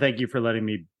 I want to thank you for letting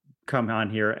me come on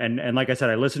here. And like I said,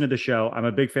 I listen to the show. I'm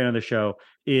a big fan of the show.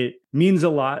 It means a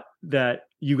lot that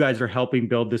you guys are helping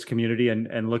build this community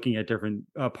and looking at different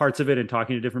parts of it and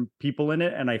talking to different people in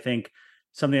it. And I think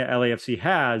something that LAFC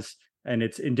has, and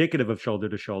it's indicative of Shoulder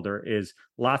to Shoulder, is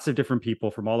lots of different people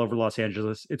from all over Los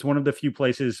Angeles. It's one of the few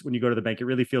places when you go to the bank, it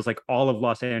really feels like all of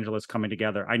Los Angeles coming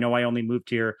together. I know I only moved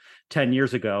here 10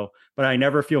 years ago, but I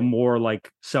never feel more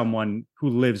like someone who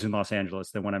lives in Los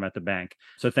Angeles than when I'm at the bank.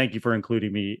 So thank you for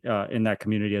including me in that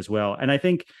community as well. And I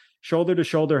think Shoulder to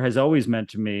Shoulder has always meant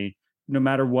to me, no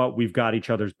matter what, we've got each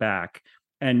other's back.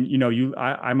 And,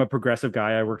 I'm a progressive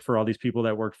guy. I worked for all these people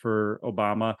that worked for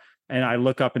Obama. And I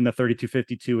look up in the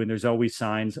 3252 and there's always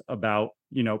signs about,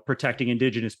 protecting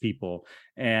indigenous people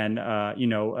and,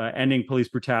 ending police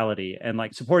brutality and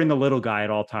like supporting the little guy at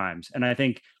all times. And I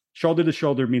think shoulder to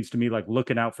shoulder means to me like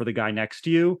looking out for the guy next to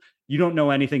you. You don't know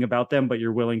anything about them, but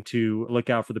you're willing to look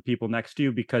out for the people next to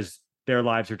you because their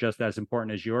lives are just as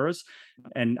important as yours.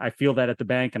 And I feel that at the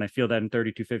bank, and I feel that in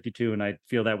 3252, and I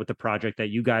feel that with the project that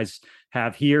you guys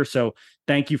have here. So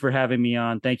thank you for having me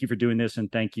on. Thank you for doing this.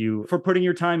 And thank you for putting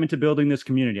your time into building this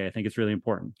community. I think it's really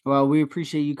important. Well, we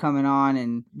appreciate you coming on.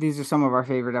 And these are some of our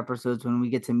favorite episodes when we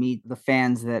get to meet the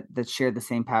fans that share the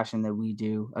same passion that we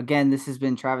do. Again, this has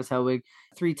been Travis Helwig,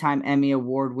 3-time Emmy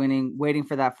Award winning, waiting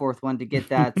for that fourth one to get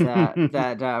that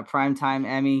primetime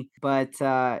Emmy. But,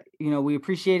 we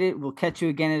appreciate it. We'll catch you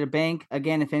again at a bank.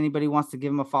 Again, if anybody wants to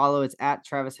give him a follow, it's at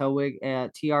Travis Helwig,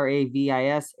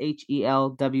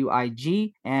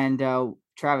 TravisHelwig. And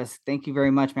Travis, thank you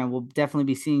very much, man. We'll definitely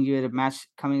be seeing you at a match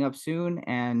coming up soon.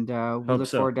 And we look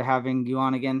forward to having you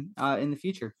on again in the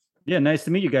future. Yeah, nice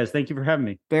to meet you guys. Thank you for having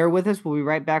me. Bear with us. We'll be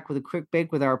right back with a quick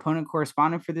break with our opponent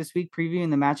correspondent for this week,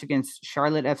 previewing the match against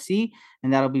Charlotte FC.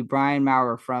 And that'll be Brian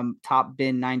Maurer from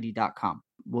TopBin90.com.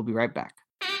 We'll be right back.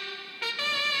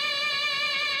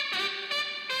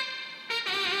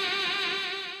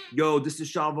 Yo, this is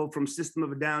Shavo from System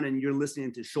of a Down, and you're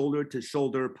listening to Shoulder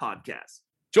Podcast.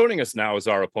 Joining us now as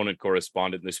our opponent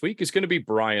correspondent this week is going to be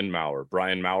Brian Maurer.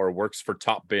 Brian Maurer works for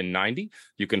Top Bin 90.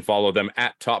 You can follow them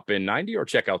at Top Bin 90 or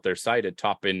check out their site at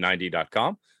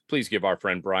topbin90.com. Please give our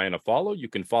friend Brian a follow. You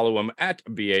can follow him at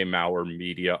BA Maurer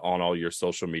Media on all your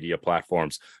social media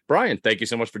platforms. Brian, thank you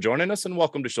so much for joining us, and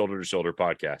welcome to Shoulder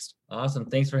Podcast. Awesome.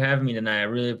 Thanks for having me tonight. I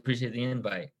really appreciate the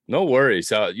invite. No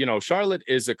worries. Charlotte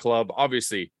is a club,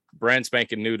 obviously brand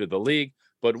spanking new to the league,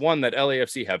 but one that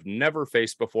LAFC have never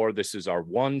faced before. This is our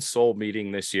one sole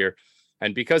meeting this year.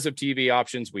 And because of TV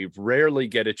options, we rarely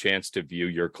get a chance to view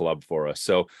your club for us.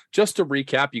 So just to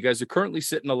recap, you guys are currently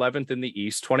sitting 11th in the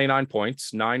East, 29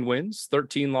 points, 9 wins,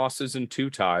 13 losses, and 2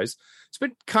 ties. It's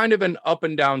been kind of an up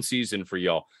and down season for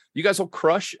y'all. You guys will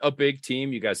crush a big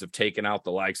team. You guys have taken out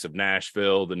the likes of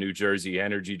Nashville, the New Jersey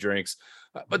Energy Drinks,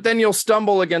 but then you'll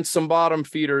stumble against some bottom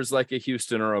feeders like a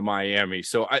Houston or a Miami.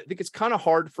 So I think it's kind of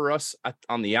hard for us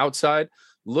on the outside,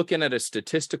 looking at a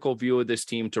statistical view of this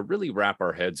team, to really wrap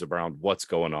our heads around what's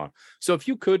going on. So if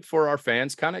you could, for our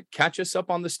fans, kind of catch us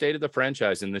up on the state of the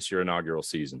franchise in this year inaugural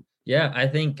season. Yeah, I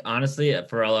think honestly,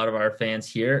 for a lot of our fans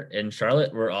here in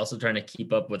Charlotte, we're also trying to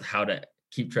keep up with how to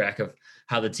keep track of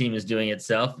how the team is doing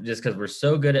itself, just because we're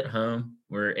so good at home.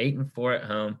 We're 8-4 at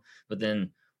home, but then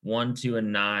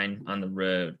 1-2-9 on the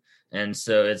road. And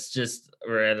so it's just,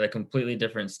 we're at a completely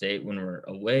different state when we're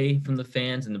away from the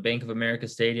fans in the Bank of America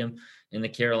Stadium in the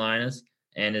Carolinas.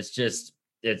 And it's just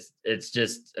a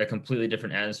completely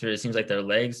different atmosphere. It seems like their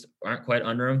legs aren't quite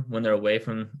under them when they're away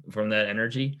from that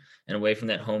energy and away from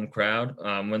that home crowd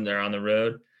when they're on the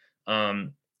road.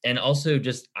 And also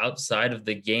just outside of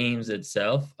the games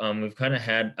itself, we've kind of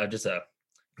had an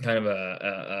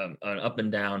up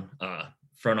and down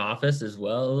front office as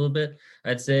well a little bit.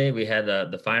 I'd say we had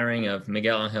the firing of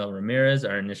Miguel Angel Ramirez,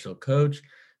 our initial coach,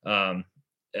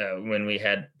 when we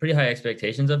had pretty high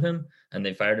expectations of him, and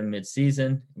they fired him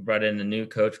mid-season. Brought in a new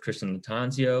coach, Christian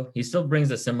Latanzio. He still brings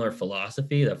a similar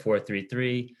philosophy, the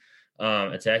 4-3-3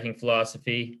 attacking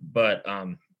philosophy, but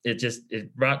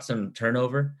it brought some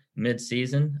turnover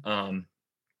mid-season. And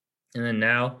then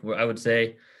now I would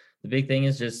say the big thing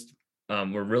is just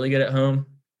we're really good at home.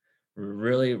 We're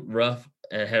really rough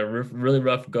and had a really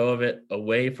rough go of it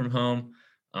away from home.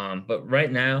 But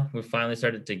right now we've finally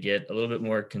started to get a little bit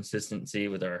more consistency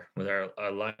with our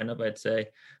lineup, I'd say.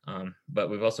 But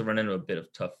we've also run into a bit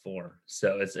of tough form.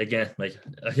 So it's, again, like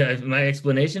my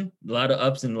explanation, a lot of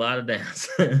ups and a lot of downs.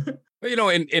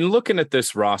 In looking at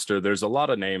this roster, there's a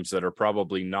lot of names that are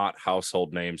probably not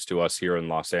household names to us here in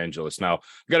Los Angeles. Now,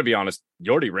 I got to be honest,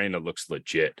 Yordi Reyna looks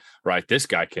legit, right? This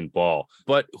guy can ball.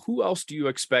 But who else do you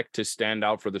expect to stand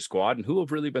out for the squad, and who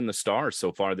have really been the stars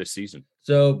so far this season?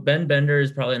 So Ben Bender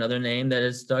is probably another name that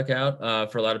has stuck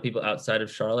out for a lot of people outside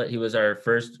of Charlotte. He was our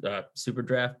first super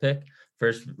draft pick,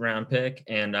 first round pick,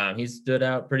 and he stood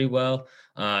out pretty well.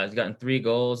 He's gotten 3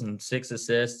 goals and 6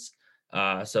 assists.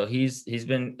 So he's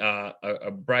been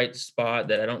a bright spot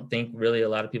that I don't think really a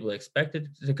lot of people expected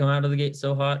to come out of the gate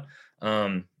so hot.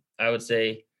 I would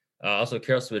say also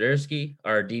Karol Swiderski,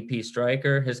 our DP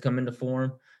striker, has come into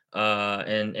form.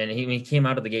 And he came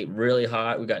out of the gate really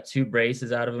hot. We got 2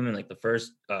 braces out of him in like the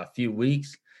first few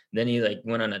weeks. Then he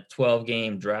went on a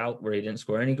 12-game drought where he didn't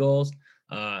score any goals.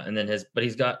 But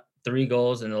he's got 3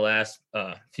 goals in the last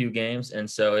few games, and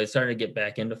so it's starting to get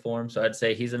back into form. So I'd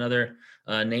say he's another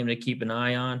name to keep an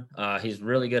eye on. He's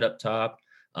really good up top.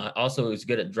 Also, he's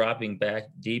good at dropping back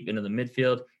deep into the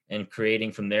midfield and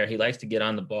creating from there. He likes to get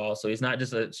on the ball, so he's not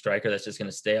just a striker that's just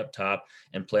going to stay up top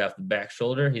and play off the back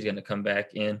shoulder. He's going to come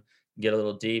back in, get a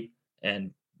little deep,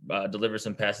 and deliver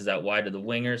some passes out wide to the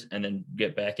wingers, and then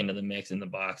get back into the mix in the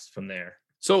box from there.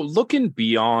 So looking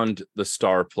beyond the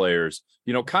star players,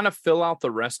 kind of fill out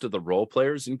the rest of the role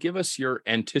players and give us your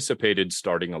anticipated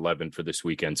starting 11 for this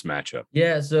weekend's matchup.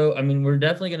 Yeah, so I mean, we're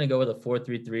definitely going to go with a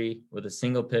 4-3-3 with a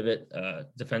single pivot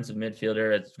defensive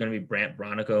midfielder. It's going to be Brandt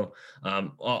Bronico,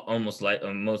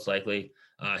 most likely.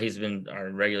 He's been our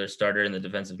regular starter in the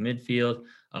defensive midfield.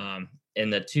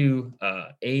 In the 2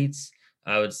 eights,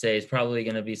 I would say is probably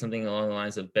going to be something along the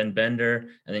lines of Ben Bender,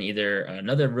 and then either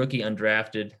another rookie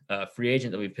undrafted free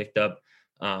agent that we picked up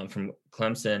from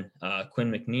Clemson,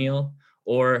 Quinn McNeil,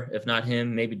 or if not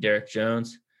him, maybe Derek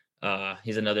Jones.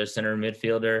 He's another center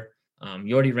midfielder.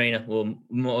 Jordi Reyna will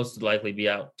most likely be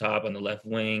out top on the left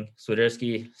wing.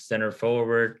 Swiderski, center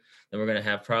forward. Then we're going to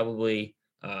have probably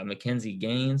Mackenzie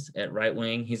Gaines at right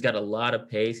wing. He's got a lot of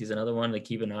pace. He's another one to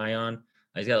keep an eye on.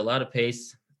 He's got a lot of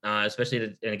pace.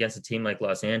 Especially against a team like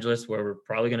Los Angeles, where we're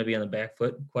probably going to be on the back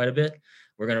foot quite a bit.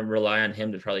 We're going to rely on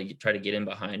him to probably try to get in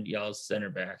behind y'all's center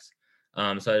backs.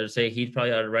 So I would say he's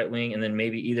probably out of right wing, and then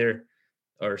maybe either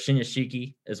or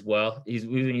Shinyashiki as well. We've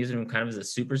been using him kind of as a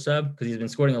super sub because he's been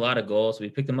scoring a lot of goals.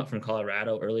 We picked him up from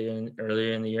Colorado earlier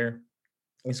in the year.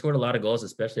 He scored a lot of goals,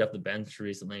 especially off the bench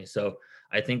recently. So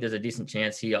I think there's a decent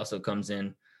chance he also comes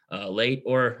in late,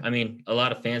 or a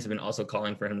lot of fans have been also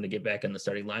calling for him to get back in the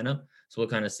starting lineup. So we'll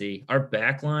kind of see. Our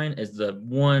back line is the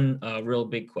one real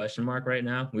big question mark right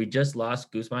now. We just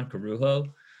lost Guzman Carujo,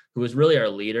 who was really our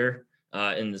leader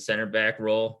in the center back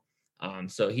role.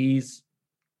 So he's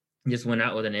just went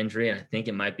out with an injury, and I think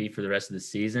it might be for the rest of the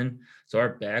season. So our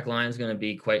back line is going to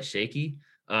be quite shaky.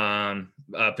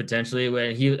 Potentially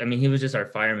when he was just our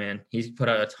fireman. He's put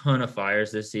out a ton of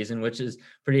fires this season, which is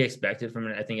pretty expected from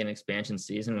I think an expansion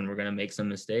season when we're going to make some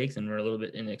mistakes and we're a little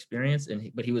bit inexperienced,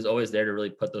 but he was always there to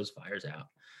really put those fires out.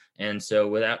 And so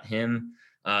without him,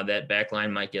 that back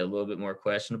line might get a little bit more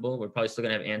questionable. We're probably still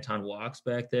going to have Anton Walks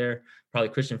back there, probably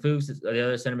Christian Fuchs at the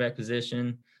other center back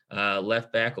position.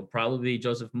 Left back will probably be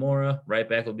Joseph Mora. Right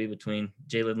back will be between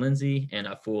Jalen Lindsay and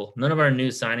Aful. None of our new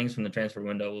signings from the transfer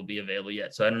window will be available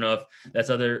yet. So I don't know if that's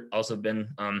also been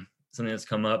something that's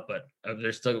come up, but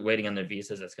they're still waiting on their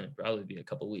visas. That's going to probably be a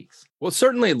couple weeks. Well, it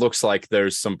certainly looks like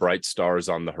there's some bright stars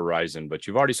on the horizon, but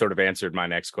you've already sort of answered my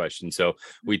next question. So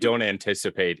we don't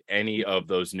anticipate any of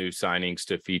those new signings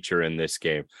to feature in this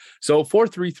game. So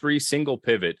 4-3-3 single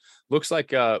pivot looks like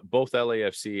both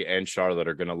LAFC and Charlotte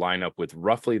are going to line up with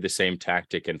roughly the same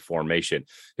tactic and formation.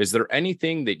 Is there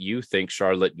anything that you think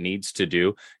Charlotte needs to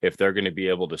do if they're going to be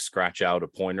able to scratch out a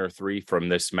point or 3 from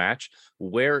this match?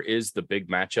 Where is the big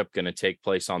matchup going to take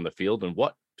place on the field, and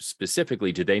what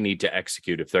specifically do they need to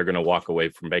execute if they're going to walk away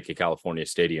from Banc of California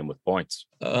Stadium with points?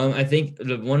 I think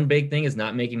the one big thing is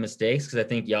not making mistakes, because I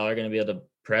think y'all are going to be able to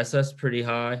press us pretty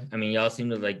high. Y'all seem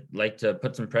to like to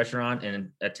put some pressure on and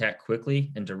attack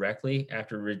quickly and directly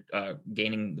after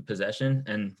gaining the possession.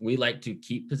 And we like to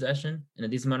keep possession in a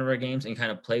decent amount of our games and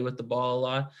kind of play with the ball a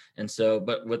lot. And so,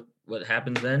 but what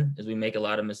happens then is we make a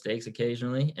lot of mistakes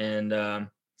occasionally. And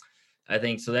I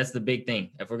think so. That's the big thing.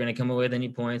 If we're going to come away with any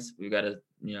points, we've got to,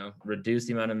 reduce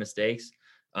the amount of mistakes,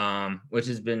 which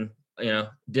has been,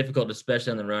 difficult,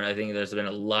 especially on the road. I think there's been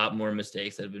a lot more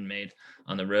mistakes that have been made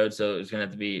on the road. So it's going to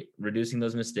have to be reducing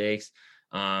those mistakes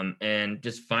and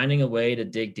just finding a way to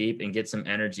dig deep and get some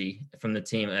energy from the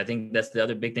team. And I think that's the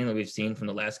other big thing that we've seen from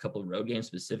the last couple of road games,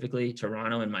 specifically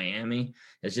Toronto and Miami.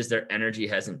 It's just their energy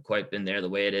hasn't quite been there the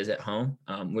way it is at home,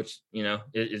 which,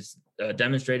 is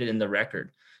demonstrated in the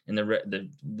record. And the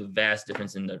vast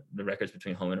difference in the records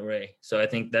between home and away. So I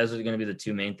think those are going to be the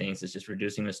two main things. It's just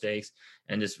reducing mistakes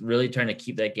and just really trying to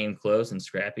keep that game close and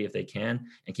scrappy if they can,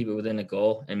 and keep it within a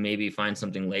goal and maybe find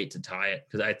something late to tie it.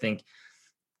 Because I think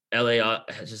LA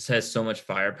just has so much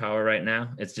firepower right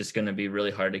now. It's just going to be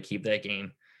really hard to keep that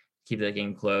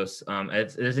game close.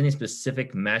 If there's any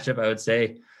specific matchup, I would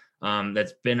say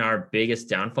that's been our biggest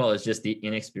downfall is just the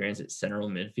inexperience at central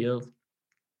midfield.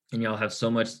 And y'all have so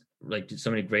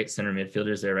many great center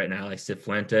midfielders there right now, like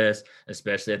Cifuentes,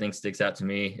 especially, I think sticks out to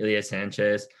me, Ilya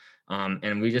Sanchez.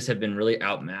 And we just have been really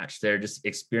outmatched. They're just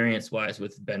experience-wise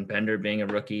with Ben Bender being a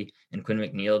rookie and Quinn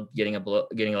McNeil getting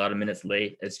a lot of minutes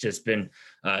late. It's just been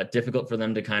difficult for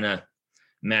them to kind of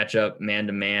match up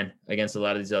man-to-man against a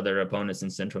lot of these other opponents in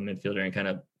central midfielder, and kind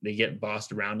of they get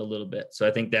bossed around a little bit. So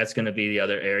I think that's going to be the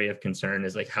other area of concern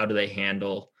is how do they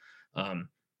handle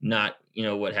Not,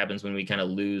 what happens when we kind of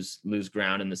lose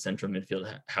ground in the central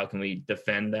midfield. How can we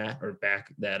defend that or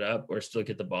back that up or still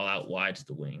get the ball out wide to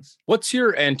the wings? What's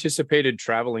your anticipated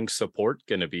traveling support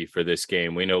going to be for this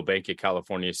game? We know Bank of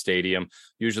California Stadium,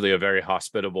 usually a very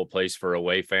hospitable place for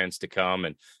away fans to come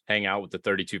and hang out with the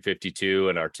 3252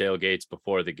 and our tailgates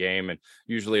before the game, and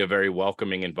usually a very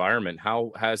welcoming environment.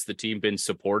 How has the team been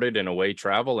supported in away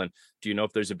travel? And do you know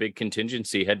if there's a big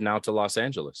contingency heading out to Los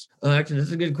Angeles? Actually,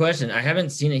 that's a good question. I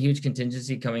haven't seen a huge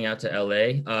contingency coming out to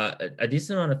LA. A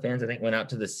decent amount of fans, I think, went out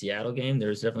to the Seattle game. There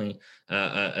was definitely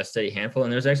a steady handful.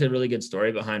 And there's actually a really good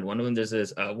story behind one of them. There's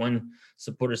this one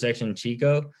supporter section,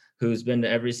 Chico, who's been to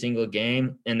every single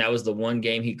game. And that was the one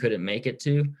game he couldn't make it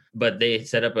to. But they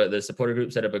the supporter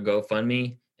group set up a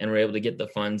GoFundMe and were able to get the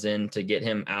funds in to get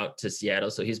him out to Seattle.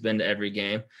 So he's been to every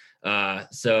game.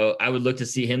 So I would look to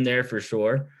see him there for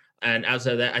sure. And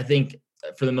outside of that, I think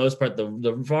for the most part,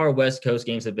 the far West Coast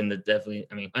games have been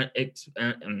it's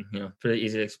pretty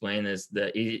easy to explain as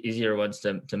the easier ones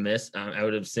to miss. I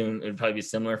would assume it would probably be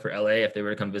similar for LA if they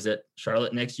were to come visit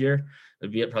Charlotte next year.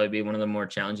 It'd probably be one of the more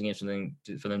challenging games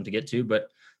for them to get to. But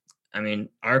I mean,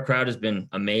 our crowd has been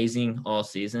amazing all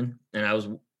season, and that was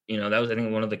I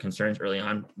think one of the concerns early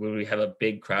on. Would we have a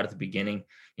big crowd at the beginning?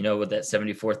 With that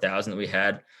 74,000 that we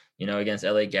had. Against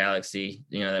LA Galaxy,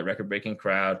 that record-breaking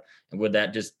crowd, and would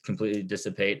that just completely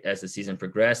dissipate as the season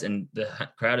progressed? And the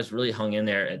crowd has really hung in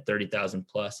there at 30,000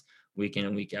 plus week in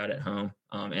and week out at home.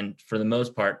 And for the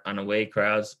most part, on away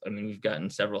crowds, I mean, we've gotten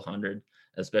several hundred,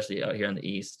 especially out here on the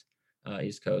East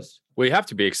Coast. We have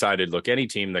to be excited. Look, any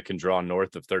team that can draw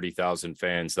north of 30,000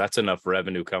 fans, that's enough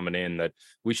revenue coming in that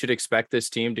we should expect this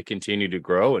team to continue to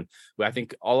grow. And I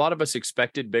think a lot of us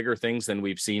expected bigger things than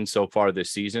we've seen so far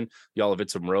this season. Y'all have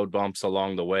hit some road bumps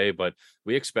along the way, but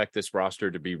we expect this roster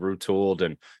to be retooled.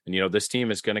 And this team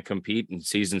is going to compete in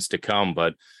seasons to come.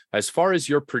 But as far as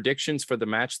your predictions for the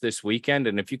match this weekend,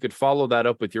 and if you could follow that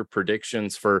up with your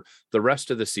predictions for the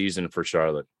rest of the season for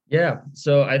Charlotte. Yeah.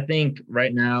 So I think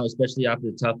right now, especially after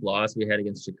the tough loss we had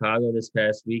against Chicago this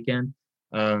past weekend,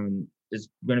 it's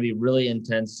going to be really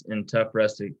intense and tough for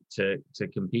us to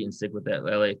compete and stick with that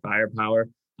LA firepower.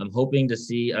 I'm hoping to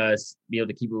see us be able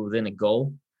to keep it within a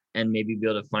goal and maybe be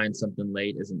able to find something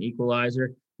late as an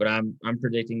equalizer. But I'm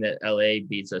predicting that LA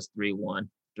beats us 3-1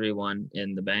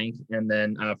 in the Bank. And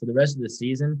then for the rest of the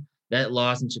season, that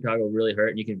loss in Chicago really hurt,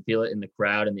 and you can feel it in the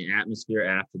crowd and the atmosphere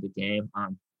after the game.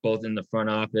 Both in the front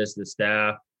office, the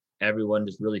staff, everyone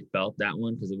just really felt that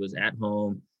one because it was at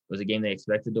home. It was a game they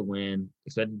expected to win,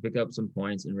 expected to pick up some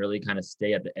points and really kind of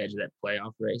stay at the edge of that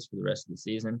playoff race for the rest of the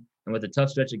season. And with the tough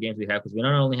stretch of games we have, because we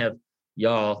not only have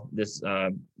y'all this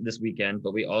weekend,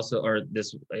 but we also are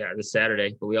this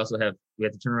Saturday, but we have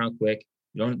to turn around quick.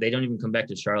 They don't even come back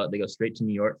to Charlotte. They go straight to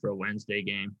New York for a Wednesday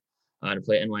game to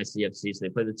play NYCFC. So they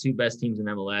play the two best teams in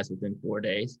MLS within 4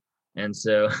 days. And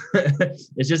so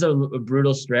it's just a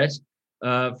brutal stretch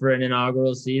for an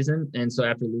inaugural season. And so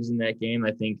after losing that game,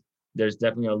 I think there's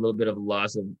definitely a little bit of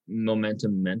loss of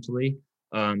momentum mentally.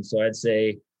 So I'd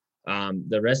say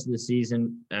the rest of the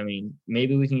season, I mean,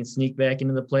 maybe we can sneak back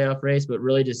into the playoff race, but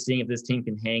really just seeing if this team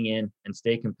can hang in and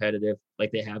stay competitive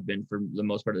like they have been for the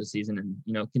most part of the season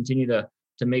and, continue to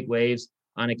make waves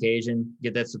on occasion,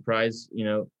 get that surprise,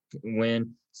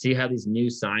 win. See how these new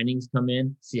signings come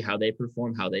in, see how they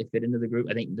perform, how they fit into the group.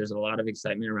 I think there's a lot of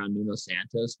excitement around Nuno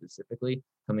Santos specifically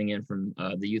coming in from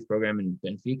the youth program in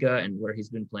Benfica and where he's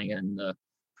been playing in the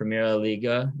Primeira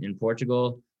Liga in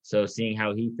Portugal. So seeing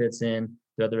how he fits in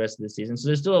throughout the rest of the season. So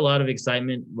there's still a lot of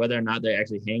excitement, whether or not they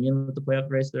actually hang in with the playoff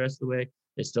race the rest of the way.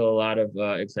 There's still a lot of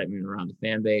excitement around the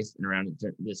fan base and around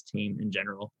this team in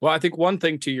general. Well, I think one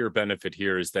thing to your benefit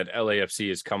here is that LAFC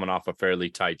is coming off a fairly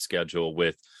tight schedule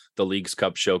with the Leagues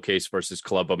Cup Showcase versus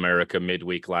Club America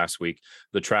midweek last week,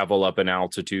 the travel up in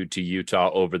altitude to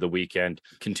Utah over the weekend,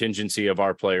 contingency of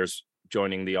our players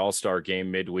joining the All-Star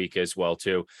game midweek as well,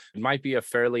 too. It might be a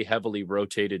fairly heavily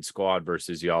rotated squad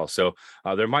versus y'all. So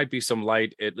there might be some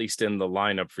light, at least in the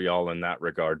lineup for y'all in that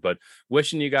regard. But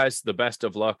wishing you guys the best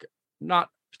of luck, not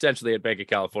potentially at Bank of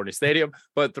California Stadium,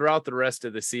 but throughout the rest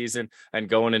of the season and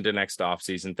going into next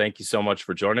offseason. Thank you so much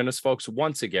for joining us, folks.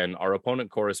 Once again, our opponent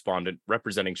correspondent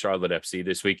representing Charlotte FC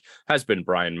this week has been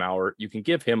Brian Maurer. You can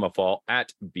give him a follow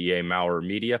at BA Maurer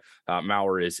Media.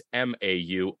 Maurer is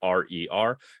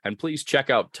Maurer. And please check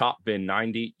out Top Bin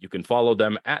 90. You can follow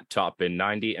them at Top Bin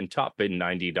 90 and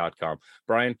topbin90.com.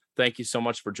 Brian, thank you so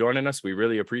much for joining us. We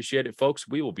really appreciate it, folks.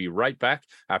 We will be right back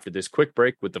after this quick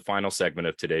break with the final segment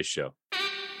of today's show.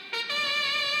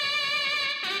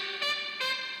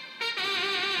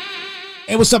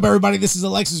 Hey, what's up, everybody? This is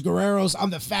Alexis Guerreros. I'm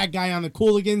the fat guy on the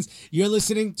Cooligans. You're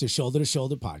listening to Shoulder to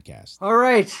Shoulder Podcast. All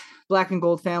right, Black and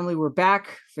Gold family, we're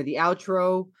back for the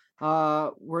outro.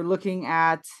 We're looking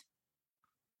at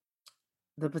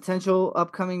the potential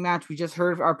upcoming match. We just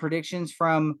heard our predictions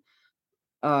from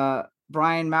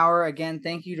Brian Maurer. Again,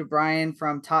 thank you to Brian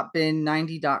from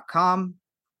topbin90.com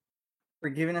for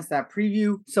giving us that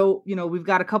preview. So, we've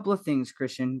got a couple of things,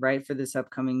 Christian, right, for this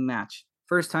upcoming match.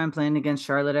 First time playing against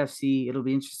Charlotte FC. It'll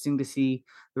be interesting to see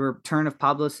the return of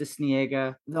Pablo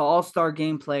Cisniega. The All-Star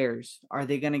game players, are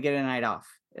they going to get a night off?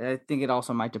 I think it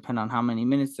also might depend on how many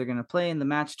minutes they're going to play in the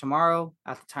match tomorrow.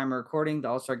 At the time of recording, the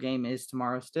All-Star game is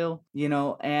tomorrow still,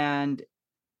 and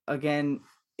again,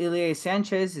 Ilie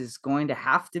Sanchez is going to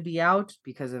have to be out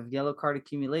because of yellow card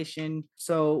accumulation.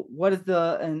 So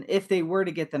and if they were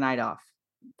to get the night off,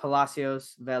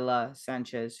 Palacios, Vela,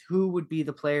 Sanchez, who would be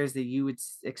the players that you would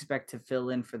expect to fill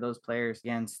in for those players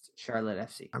against Charlotte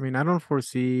FC? I mean, I don't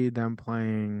foresee them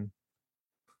playing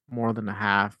more than a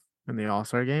half in the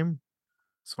All-Star game.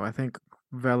 So I think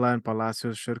Vela and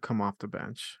Palacios should come off the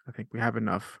bench. I think we have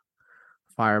enough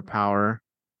firepower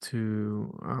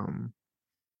to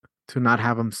not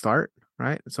have them start,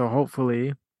 right? So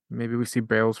hopefully maybe we see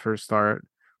Bale's first start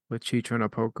with Chicho and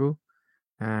Opoku.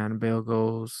 And Bale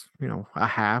goes, a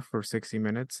half or 60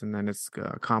 minutes, and then it's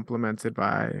complemented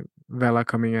by Vela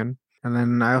coming in. And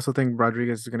then I also think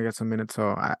Rodriguez is going to get some minutes,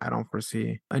 so I don't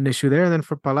foresee an issue there. And then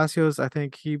for Palacios, I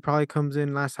think he probably comes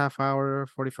in last half hour,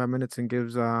 45 minutes, and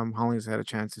gives Hollingshead a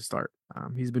chance to start.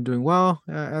 He's been doing well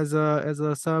as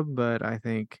a sub, but I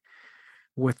think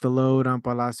with the load on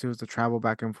Palacios, the travel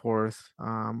back and forth,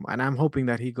 and I'm hoping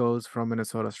that he goes from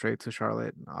Minnesota straight to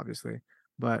Charlotte, obviously.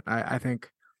 But I think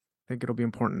it'll be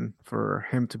important for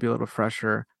him to be a little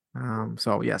fresher.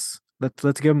 So yes,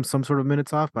 let's give him some sort of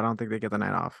minutes off, but I don't think they get the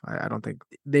night off. I don't think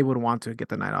they would want to get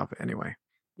the night off anyway.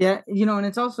 Yeah, and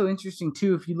it's also interesting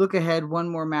too, if you look ahead one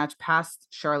more match past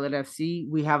Charlotte FC,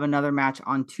 we have another match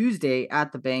on Tuesday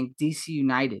at the Bank, DC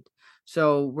United.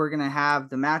 So we're going to have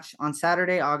the match on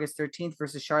Saturday, August 13th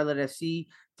versus Charlotte FC.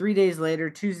 3 days later,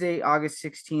 Tuesday, August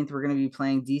 16th, we're going to be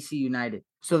playing DC United.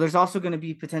 So there's also going to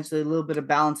be potentially a little bit of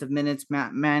balance of minutes,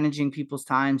 managing people's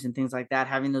times and things like that,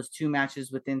 having those two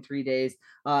matches within 3 days.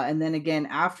 And then again,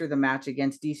 after the match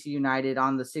against DC United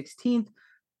on the 16th,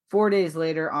 4 days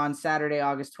later on Saturday,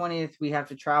 August 20th, we have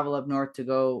to travel up north to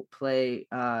go play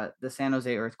the San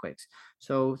Jose Earthquakes.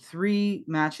 So 3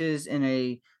 matches in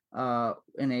a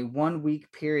 1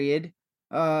 week period.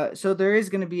 So there is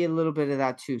going to be a little bit of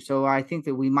that too. So I think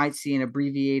that we might see an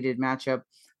abbreviated matchup.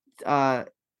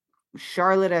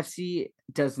 Charlotte FC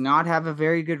does not have a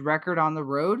very good record on the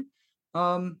road.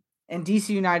 And DC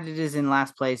United is in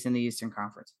last place in the Eastern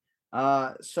Conference.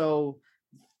 So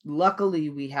luckily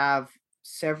we have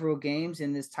several games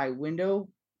in this tight window.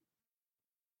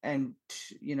 And,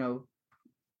 the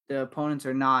opponents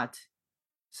are not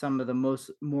some of the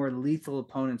more lethal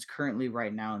opponents currently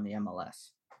right now in the MLS.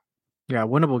 Yeah,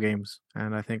 winnable games.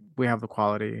 And I think we have the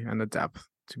quality and the depth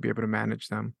to be able to manage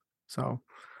them. So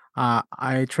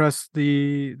I trust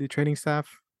the training staff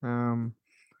and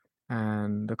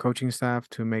the coaching staff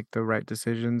to make the right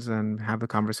decisions and have the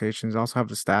conversations. Also have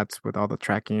the stats with all the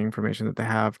tracking information that they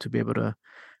have to be able to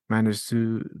manage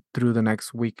through the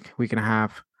next week and a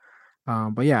half.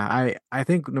 But yeah, I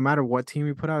think no matter what team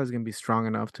we put out is going to be strong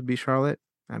enough to beat Charlotte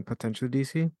and potentially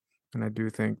DC. And I do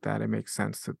think that it makes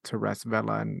sense to rest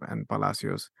Vela and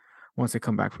Palacios once they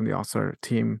come back from the All-Star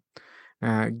team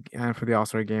and for the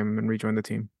All-Star game and rejoin the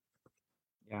team.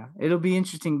 Yeah, it'll be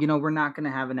interesting. We're not going to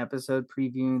have an episode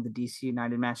previewing the DC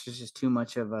United match. It's just too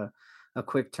much of a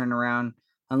quick turnaround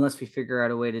unless we figure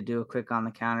out a way to do a quick on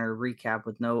the counter recap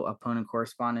with no opponent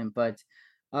correspondent. But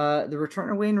the return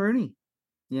of Wayne Rooney,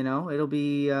 it'll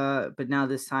be, but now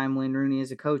this time Wayne Rooney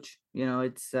is a coach.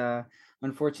 It's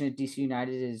unfortunate DC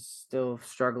United is still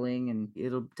struggling, and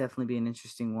it'll definitely be an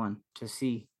interesting one to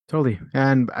see. Totally.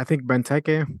 And I think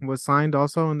Benteke was signed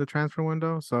also in the transfer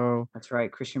window. So that's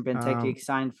right. Christian Benteke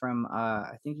signed from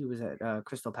I think he was at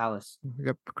Crystal Palace.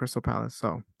 Yep, Crystal Palace.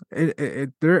 So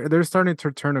they're starting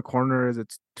to turn a corner as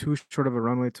it's too short of a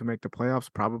runway to make the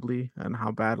playoffs probably, and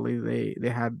how badly they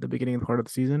had the beginning part of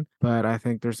the season. But I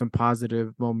think there's some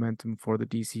positive momentum for the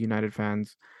DC United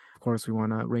fans. Of course, we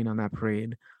want to rain on that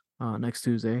parade next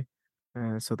Tuesday,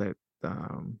 so that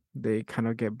they kind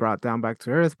of get brought down back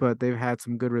to earth. But they've had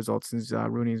some good results since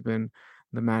Rooney's been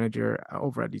the manager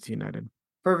over at DC United.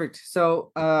 Perfect.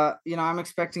 So, I'm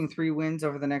expecting 3 wins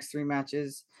over the next 3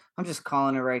 matches. I'm just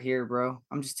calling it right here, bro.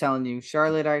 I'm just telling you,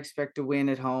 Charlotte, I expect to win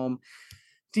at home.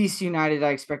 DC United, I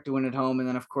expect to win at home. And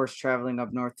then, of course, traveling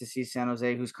up north to see San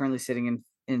Jose, who's currently sitting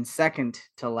in second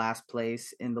to last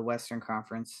place in the Western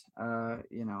Conference.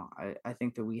 I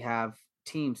think that we have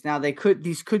teams now.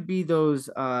 These could be those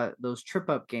trip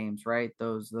up games, right?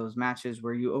 Those matches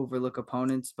where you overlook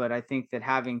opponents. But I think that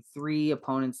having 3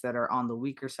 opponents that are on the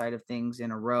weaker side of things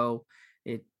in a row,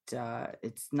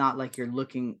 it's not like you're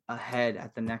looking ahead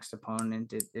at the next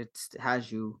opponent. It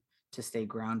has you to stay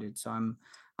grounded. So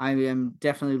I am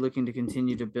definitely looking to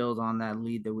continue to build on that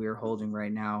lead that we are holding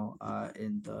right now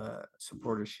in the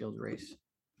Supporters Shield race.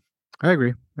 I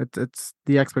agree. It's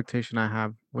the expectation I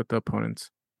have with the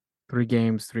opponents. 3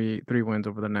 games, three wins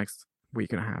over the next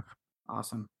week and a half.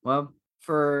 Awesome. Well,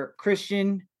 for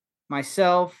Christian,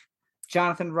 myself,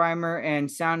 Jonathan Reimer, and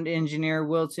sound engineer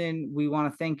Wilton, we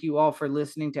want to thank you all for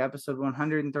listening to episode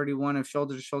 131 of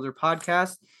Shoulder to Shoulder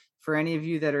Podcast. For any of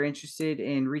you that are interested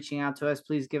in reaching out to us,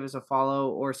 please give us a follow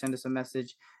or send us a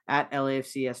message at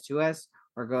LAFCS2S,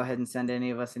 or go ahead and send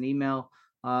any of us an email.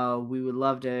 We would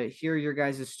love to hear your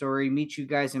guys' story, meet you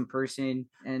guys in person,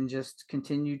 and just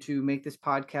continue to make this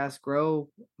podcast grow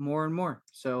more and more.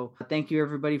 So thank you,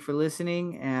 everybody, for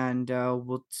listening, and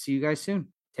we'll see you guys soon.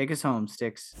 Take us home,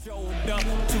 Sticks. Shoulder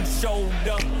to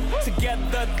shoulder,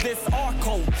 together this our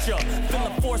culture. Feel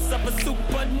the force of a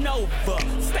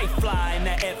supernova. Stay fly in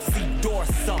that FC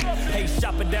Dorsum. Hey,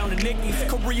 shopping down to Nicky's,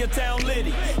 Koreatown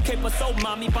Liddy. Cape us so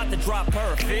mommy, about to drop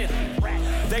her 50.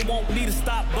 They won't need to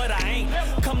stop, but I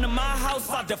ain't. Come to my house,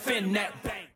 I'll defend that bank.